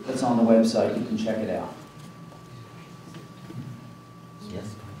stuff that's on the website. You can check it out.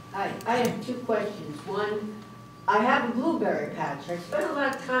 Yes? I have two questions. One, I have a blueberry patch. I spent a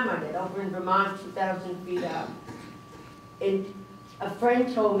lot of time on it over in Vermont, 2,000 feet up. And a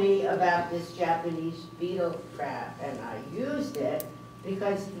friend told me about this Japanese beetle trap, and I used it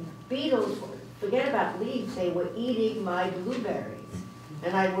because the beetles, forget about leaves, they were eating my blueberries.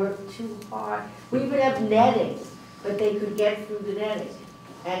 And I worked too hard. We would have netting, but they could get through the netting.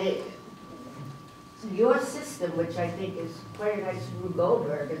 And your system, which I think is quite a nice Rube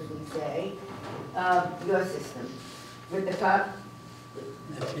Goldberg, as we say, your system, with the top.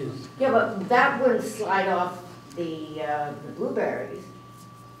 That's his. Yeah, but that wouldn't slide off the blueberries.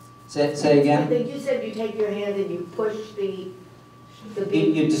 Say again? I think you said you take your hand and you push the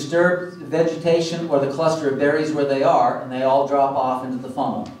You disturb the vegetation or the cluster of berries where they are, and they all drop off into the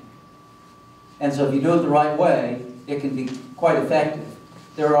funnel. And so if you do it the right way, it can be quite effective.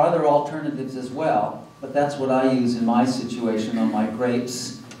 There are other alternatives as well, but that's what I use in my situation on my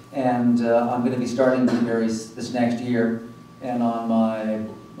grapes. And I'm going to be starting blueberries this next year, and on my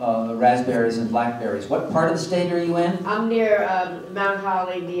raspberries and blackberries. What part of the state are you in? I'm near Mount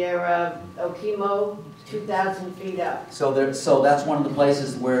Holly, near Okemo, 2,000 feet up. So that's one of the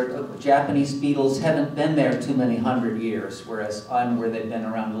places where Japanese beetles haven't been there too many hundred years, whereas I'm where they've been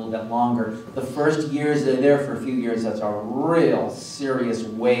around a little bit longer. The first years they're there for a few years, that's a real serious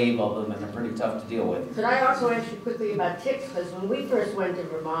wave of them, and they're pretty tough to deal with. Could I also ask you quickly about ticks? Because when we first went to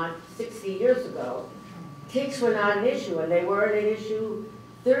Vermont 60 years ago, ticks were not an issue, and they weren't an issue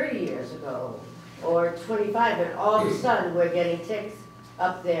 30 years ago, or 25, and all of a sudden, we're getting ticks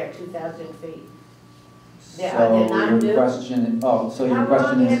up there, 2,000 feet. They're not So new. your question, so your How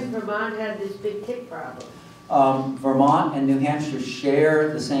question long is, has Vermont had this big tick problem? Vermont and New Hampshire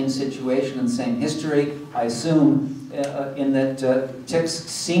share the same situation and same history. I assume in that ticks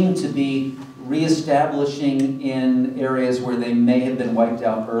seem to be reestablishing in areas where they may have been wiped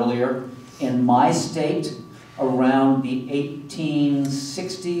out earlier. In my state, around the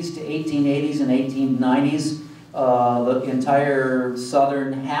 1860s to 1880s and 1890s, the entire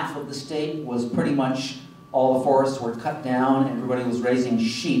southern half of the state was pretty much, all the forests were cut down, everybody was raising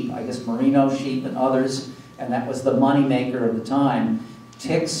sheep, I guess merino sheep and others, and that was the money maker of the time.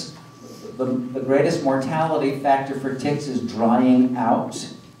 Ticks, the greatest mortality factor for ticks is drying out.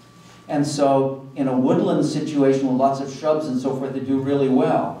 And so in a woodland situation with lots of shrubs and so forth, they do really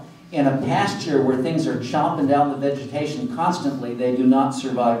well. In a pasture where things are chomping down the vegetation constantly, they do not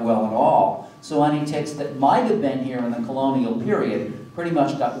survive well at all. So any ticks that might have been here in the colonial period pretty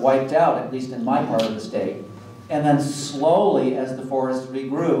much got wiped out, at least in my part of the state. And then slowly, as the forest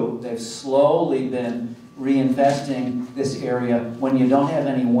regrew, they've slowly been reinfesting this area. When you don't have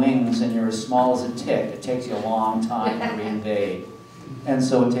any wings and you're as small as a tick, it takes you a long time to reinvade. And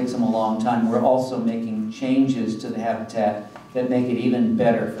so it takes them a long time. We're also making changes to the habitat that make it even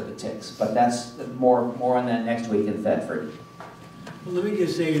better for the ticks. But that's more on that next week in Thetford. Well, let me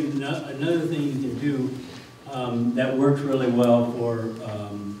just say another thing you can do that works really well for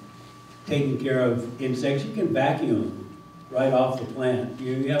taking care of insects. You can vacuum them right off the plant.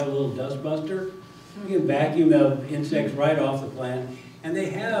 You have a little dust buster. You can vacuum the insects right off the plant. And they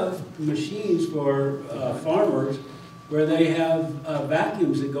have machines for farmers where they have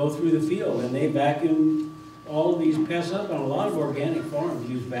vacuums that go through the field, and they vacuum all of these pests up. On a lot of organic farms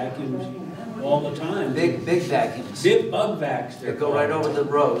use vacuums all the time. Big vacuums. Big bug vacs. They go right over the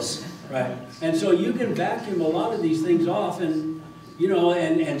rows. Right. And so you can vacuum a lot of these things off and, you know,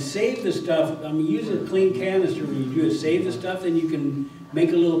 and save the stuff. I mean, use a clean canister when you do it. Save the stuff, then you can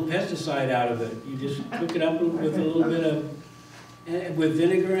make a little pesticide out of it. You just cook it up with a little bit of, with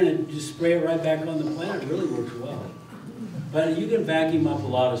vinegar, and just spray it right back on the plant. It really works well. But you can vacuum up a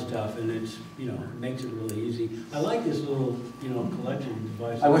lot of stuff, and it's, you know, it makes it really easy. I like this little, you know, collection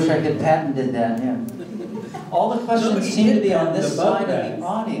device. I wish I could patented that, yeah. All the questions Somebody seem to did be on patent this the bug side of bag. the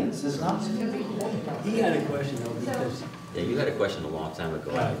audience. It's not. He had a question, though, because... Yeah, you had a question a long time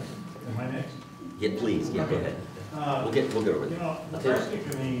ago. Right. Am I next? Yeah, please, yeah, go ahead. We'll go over You there. know, arsenic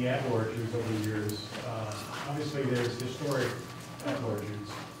in the apple orchards over the years, obviously there's historic apple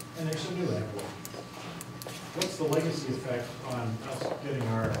orchards, and there's some new apple orchards. What's the legacy effect on us getting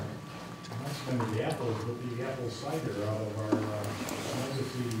our, not spending the apples, but the apple cider out of our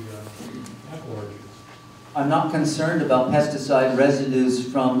legacy apple orchards? I'm not concerned about pesticide residues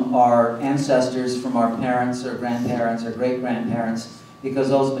from our ancestors, from our parents or grandparents or great-grandparents, because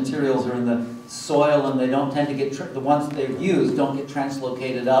those materials are in the soil and they don't tend to get, the ones that they've used don't get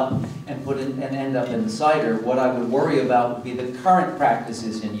translocated up and put in and end up in the cider. What I would worry about would be the current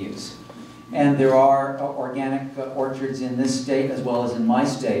practices in use. And there are organic orchards in this state as well as in my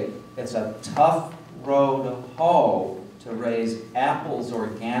state. It's a tough row to hoe to raise apples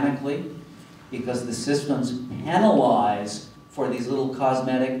organically, because the systems penalize for these little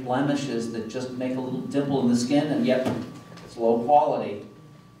cosmetic blemishes that just make a little dimple in the skin, and yet it's low quality.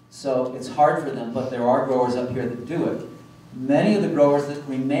 So it's hard for them, but there are growers up here that do it. Many of the growers that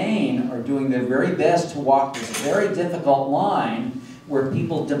remain are doing their very best to walk this very difficult line where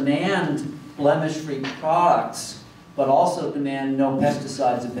people demand blemish-free products, but also demand no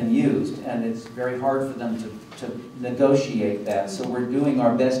pesticides have been used, and it's very hard for them to negotiate that. So we're doing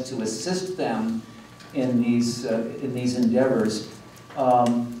our best to assist them in these endeavors.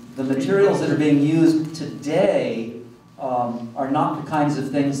 The materials that are being used today are not the kinds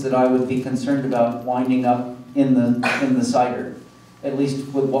of things that I would be concerned about winding up in the cider, at least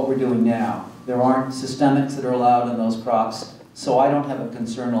with what we're doing now. There aren't systemics that are allowed in those crops, so I don't have a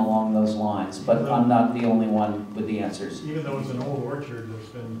concern along those lines, but I'm not the only one with the answers. Even though it's an old orchard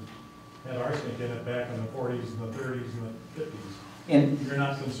that's had arsenic in it back in the 40s and the 30s and the 50s. You're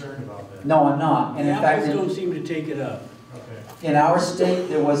not concerned about that? No, I'm not. And The in fact, apples don't seem to take it up. Okay. in our state,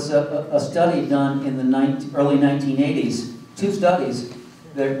 there was a study done in the early 1980s, 2 studies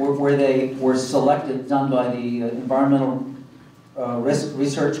where they were selected, done by the Environmental Risk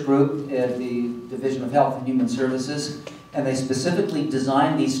Research Group at the Division of Health and Human Services, and they specifically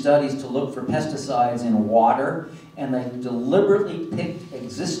designed these studies to look for pesticides in water, and they deliberately picked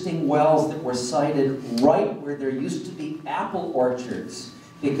existing wells that were sited right where there used to be apple orchards,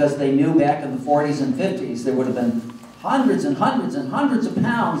 because they knew back in the 40s and 50s there would have been hundreds and hundreds and hundreds of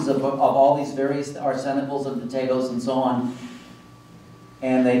pounds of all these various arsenicals and potatoes and so on.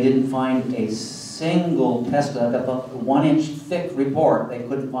 And they didn't find a single pesticide. I got the 1-inch thick report. They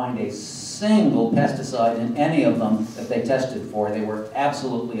couldn't find a single pesticide in any of them that they tested for. They were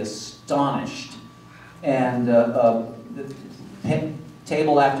absolutely astonished. And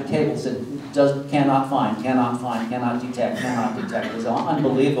table after table said, cannot find, cannot detect. It was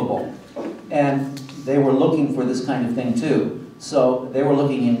unbelievable. And they were looking for this kind of thing too. So they were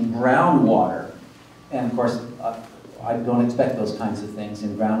looking in groundwater. And of course, I don't expect those kinds of things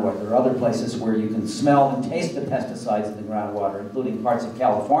in groundwater. There are other places where you can smell and taste the pesticides in the groundwater, including parts of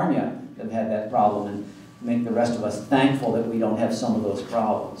California that have had that problem, and make the rest of us thankful that we don't have some of those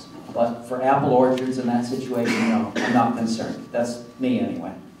problems. But for apple orchards in that situation, no, I'm not concerned. That's me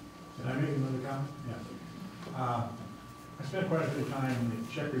anyway. Can I make another comment? Yeah. I spent quite a bit of time in the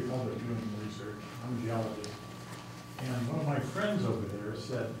Czech Republic doing research. I'm a geologist. And one of my friends over there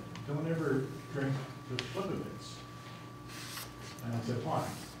said, don't ever drink the Slivovitz. And I said, why?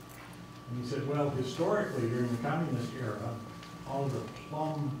 And he said, well, historically, during the communist era, all of the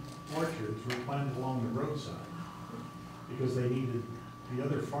plum orchards were planted along the roadside because they needed the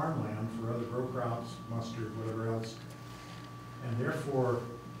other farmland for other row crops, mustard, whatever else. And therefore,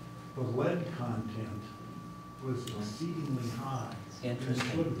 the lead content was exceedingly high in the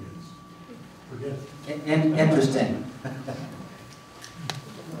Slivovitz. Forget it. Interesting.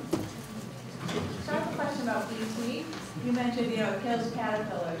 So I have a question about BT. You mentioned, it kills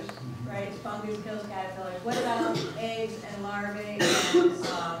caterpillars, right? Fungus kills caterpillars. What about eggs and larvae and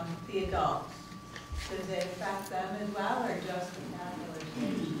the adults? Does it affect them as well, or just the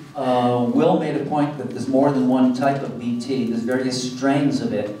caterpillars? Will made a point that there's more than one type of BT. There's various strains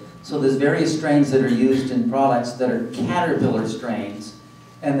of it. So there's various strains that are used in products that are caterpillar strains.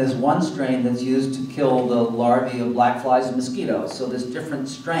 And there's one strain that's used to kill the larvae of black flies and mosquitoes. So there's different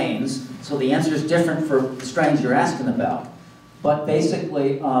strains. So the answer is different for the strains you're asking about. But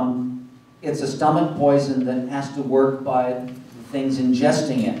basically, it's a stomach poison that has to work by things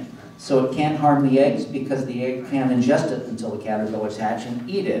ingesting it. So it can't harm the eggs because the egg can't ingest it until the caterpillars hatch and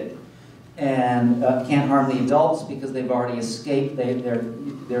eat it. And can't harm the adults because they've already escaped.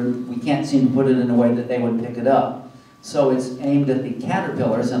 We can't seem to put it in a way that they would pick it up. So it's aimed at the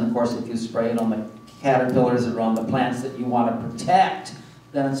caterpillars, and of course if you spray it on the caterpillars or on the plants that you want to protect,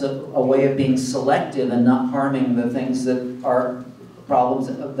 then it's a way of being selective and not harming the things that are problems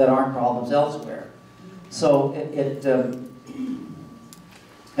that aren't problems elsewhere. So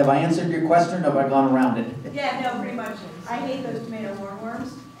have I answered your question, or have I gone around it? Yeah, no, pretty much. I hate those tomato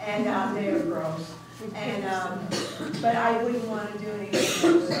hornworms, and they are gross. And but I wouldn't want to do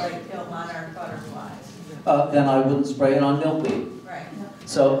anything that would like kill monarch butterflies. Then I wouldn't spray it on milkweed. Right.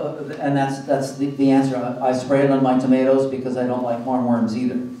 So, and that's the answer. I spray it on my tomatoes because I don't like hornworms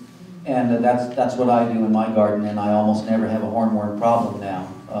either. And that's what I do in my garden, and I almost never have a hornworm problem now.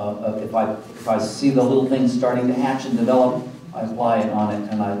 If I see the little things starting to hatch and develop, I apply it on it,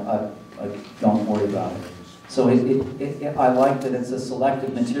 and I don't worry about it. So I like that it's a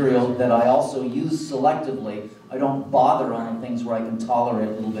selective material that I also use selectively. I don't bother on the things where I can tolerate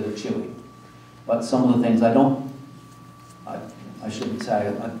a little bit of chewing. But some of the things I don't, I shouldn't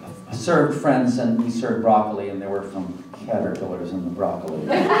say, I served friends and we served broccoli and there were some caterpillars in the broccoli.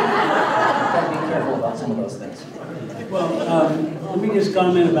 Gotta be careful about some of those things. Well, let me just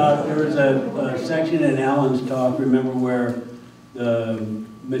comment about, there was a section in Alan's talk, remember, where the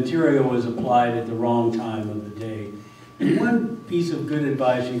material was applied at the wrong time of the day. And one piece of good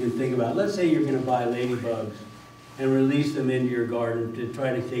advice you can think about, let's say you're going to buy ladybugs and release them into your garden to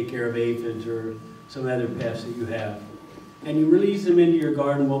try to take care of aphids or some other pests that you have. And you release them into your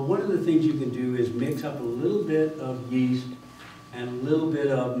garden. Well, one of the things you can do is mix up a little bit of yeast and a little bit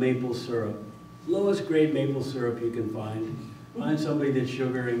of maple syrup. Lowest grade maple syrup you can find. Find somebody that's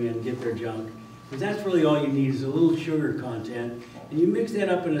sugaring and get their junk. Because that's really all you need is a little sugar content. And you mix that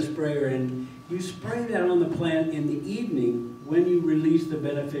up in a sprayer and you spray that on the plant in the evening when you release the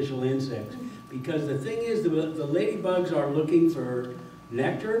beneficial insects. Because the thing is, the ladybugs are looking for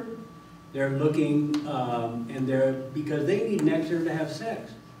nectar. They're looking, because they need nectar to have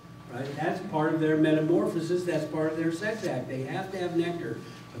sex, right? That's part of their metamorphosis. That's part of their sex act. They have to have nectar,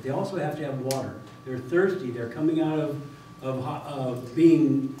 but they also have to have water. They're thirsty. They're coming out of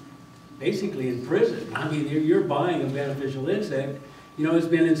being basically in prison. I mean, you're buying a beneficial insect. You know, it's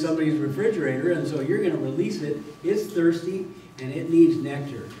been in somebody's refrigerator, and so you're going to release it. It's thirsty, and it needs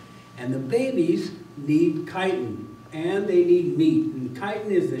nectar. And the babies need chitin, and they need meat. And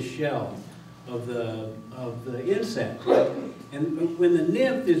chitin is the shell of the insect. And when the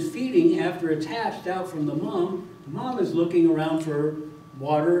nymph is feeding after it's hatched out from the mom is looking around for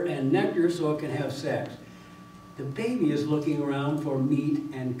water and nectar so it can have sex. The baby is looking around for meat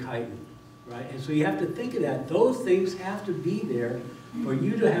and chitin, right? And so you have to think of that. Those things have to be there for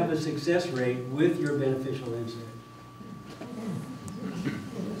you to have a success rate with your beneficial insect.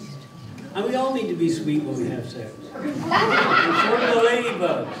 And we all need to be sweet when we have sex. And so do the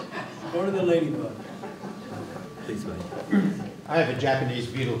ladybugs. So do the ladybugs. Please go ahead. I have a Japanese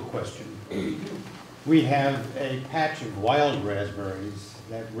beetle question. We have a patch of wild raspberries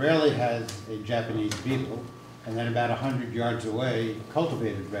that rarely has a Japanese beetle, and then about 100 yards away,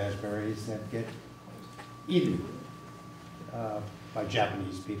 cultivated raspberries that get eaten by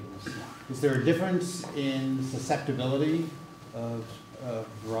Japanese beetles. Is there a difference in susceptibility of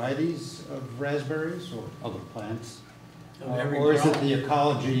varieties of raspberries or other plants? Or is it the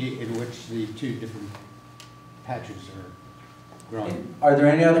ecology in which the two different patches are growing? Are there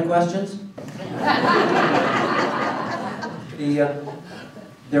any other questions?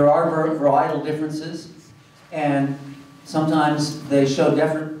 There are varietal differences, and sometimes they show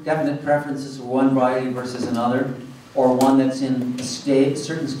definite preferences for one variety versus another, or one that's in a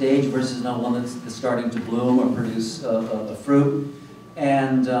certain stage versus another one that's starting to bloom or produce a fruit.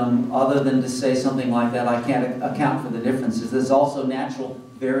 And other than to say something like that, I can't account for the differences. There's also natural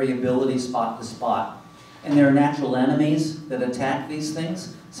variability spot to spot. And there are natural enemies that attack these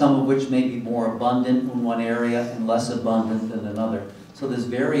things, some of which may be more abundant in one area and less abundant than another. So there's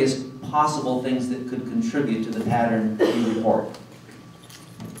various possible things that could contribute to the pattern you report.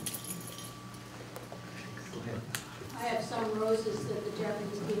 I have some roses that the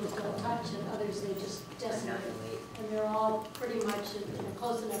Japanese beetles don't touch, and others they just decimate. And they're all pretty much in a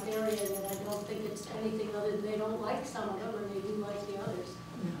close enough area that I don't think it's anything other than they don't like some of them and they do like the others.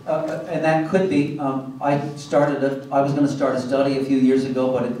 And that could be, I was going to start a study a few years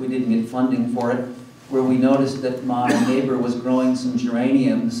ago, but we didn't get funding for it, where we noticed that my neighbor was growing some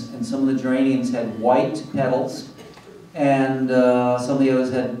geraniums, and some of the geraniums had white petals, and some of the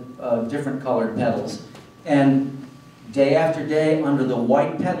others had different colored petals. And day after day, under the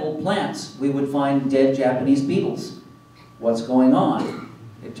white petal plants, we would find dead Japanese beetles. What's going on?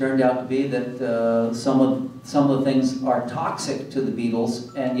 It turned out to be that some of the things are toxic to the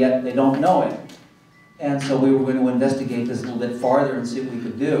beetles, and yet they don't know it. And so we were going to investigate this a little bit farther and see what we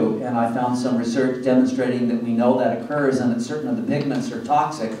could do. And I found some research demonstrating that we know that occurs and that certain of the pigments are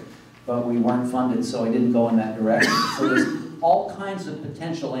toxic, but we weren't funded, so I didn't go in that direction. So there's all kinds of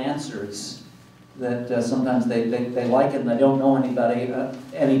potential answers that sometimes they like it and they don't know anybody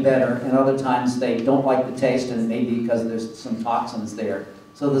any better, and other times they don't like the taste, and it may be because there's some toxins there.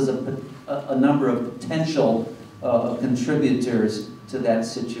 So there's a number of potential contributors to that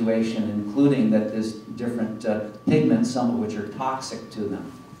situation, including that there's different pigments, some of which are toxic to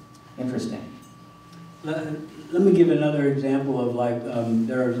them. Interesting. Let me give another example of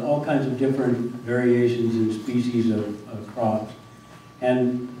there's all kinds of different variations in species of crops.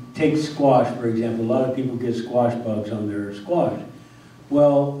 And take squash, for example. A lot of people get squash bugs on their squash.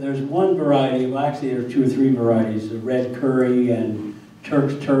 Well, there's one variety, well actually there are 2 or 3 varieties, the red curry and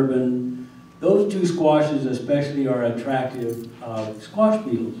Turk's turban. Those 2 squashes especially are attractive squash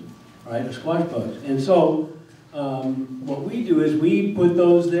beetles, right, or squash bugs. And so what we do is we put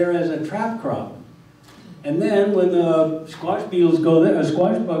those there as a trap crop. And then when the squash beetles go there,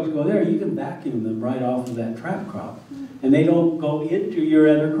 squash bugs go there, you can vacuum them right off of that trap crop. And they don't go into your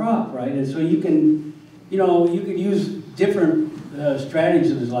other crop, right? And so you can, you could use different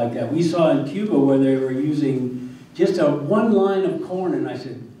strategies like that. We saw in Cuba where they were using just one line of corn, and I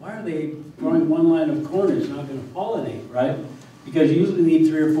said, why are they growing one line of corn? It's not going to pollinate, right? Because you usually need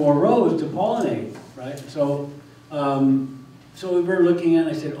 3 or 4 rows to pollinate, right? So, so we were looking at it,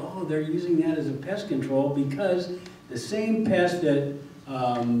 and I said, oh, they're using that as a pest control because the same pest that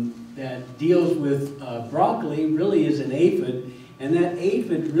that deals with broccoli really is an aphid, and that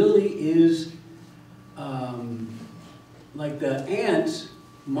aphid really is like the ants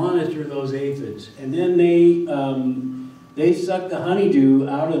monitor those aphids, and then they suck the honeydew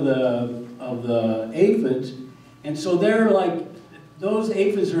out of the aphids, and so they're like, those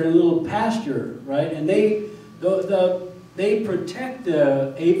aphids are in a little pasture, right? And they protect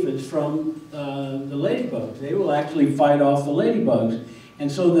the aphids from the ladybugs. They will actually fight off the ladybugs. And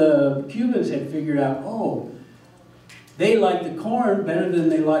so the Cubans had figured out, oh, they like the corn better than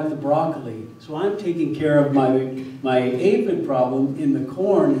they like the broccoli. So I'm taking care of my aphid problem in the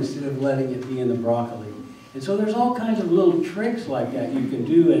corn instead of letting it be in the broccoli. And so there's all kinds of little tricks like that you can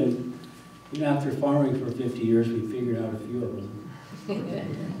do. And after farming for 50 years, we figured out a few of them.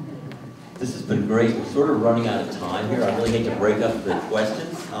 This has been great. We're sort of running out of time here. I really hate to break up the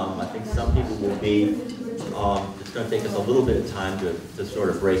questions. I think some people will be, it's going to take us a little bit of time to sort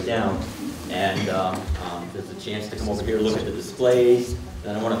of break down. And there's a chance to come over here, look at the displays.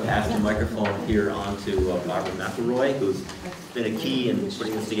 Then I want to pass the microphone here on to Barbara McElroy, who's been a key in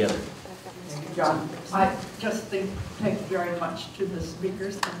putting this together. Thank you, John. I just think, thank you very much to the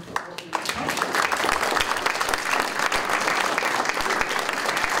speakers and to all the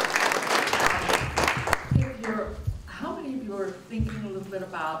how many of you are thinking a little bit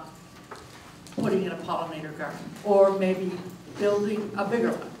about putting in a pollinator garden, or maybe building a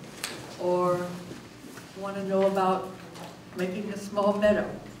bigger one, or want to know about making a small meadow?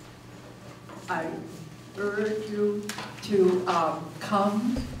 I urge you to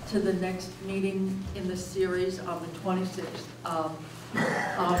come to the next meeting in the series on the 26th of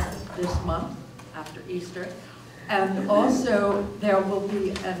this month, after Easter. And also, there will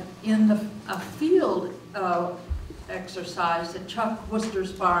be a field exercise at Chuck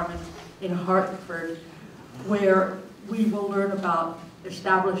Worcester's farm in Hartford, where we will learn about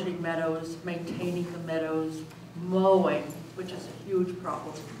establishing meadows, maintaining the meadows, mowing, which is a huge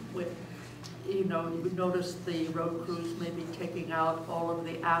problem. With, you know, you would notice the road crews may be taking out all of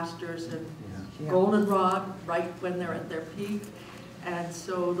the asters and goldenrod right when they're at their peak. And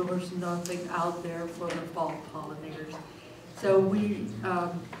so there's nothing out there for the fall pollinators. So we,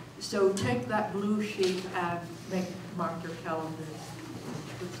 so take that blue sheet and mark your calendars.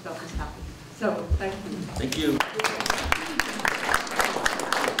 Good stuff is happening. So thank you. Thank you.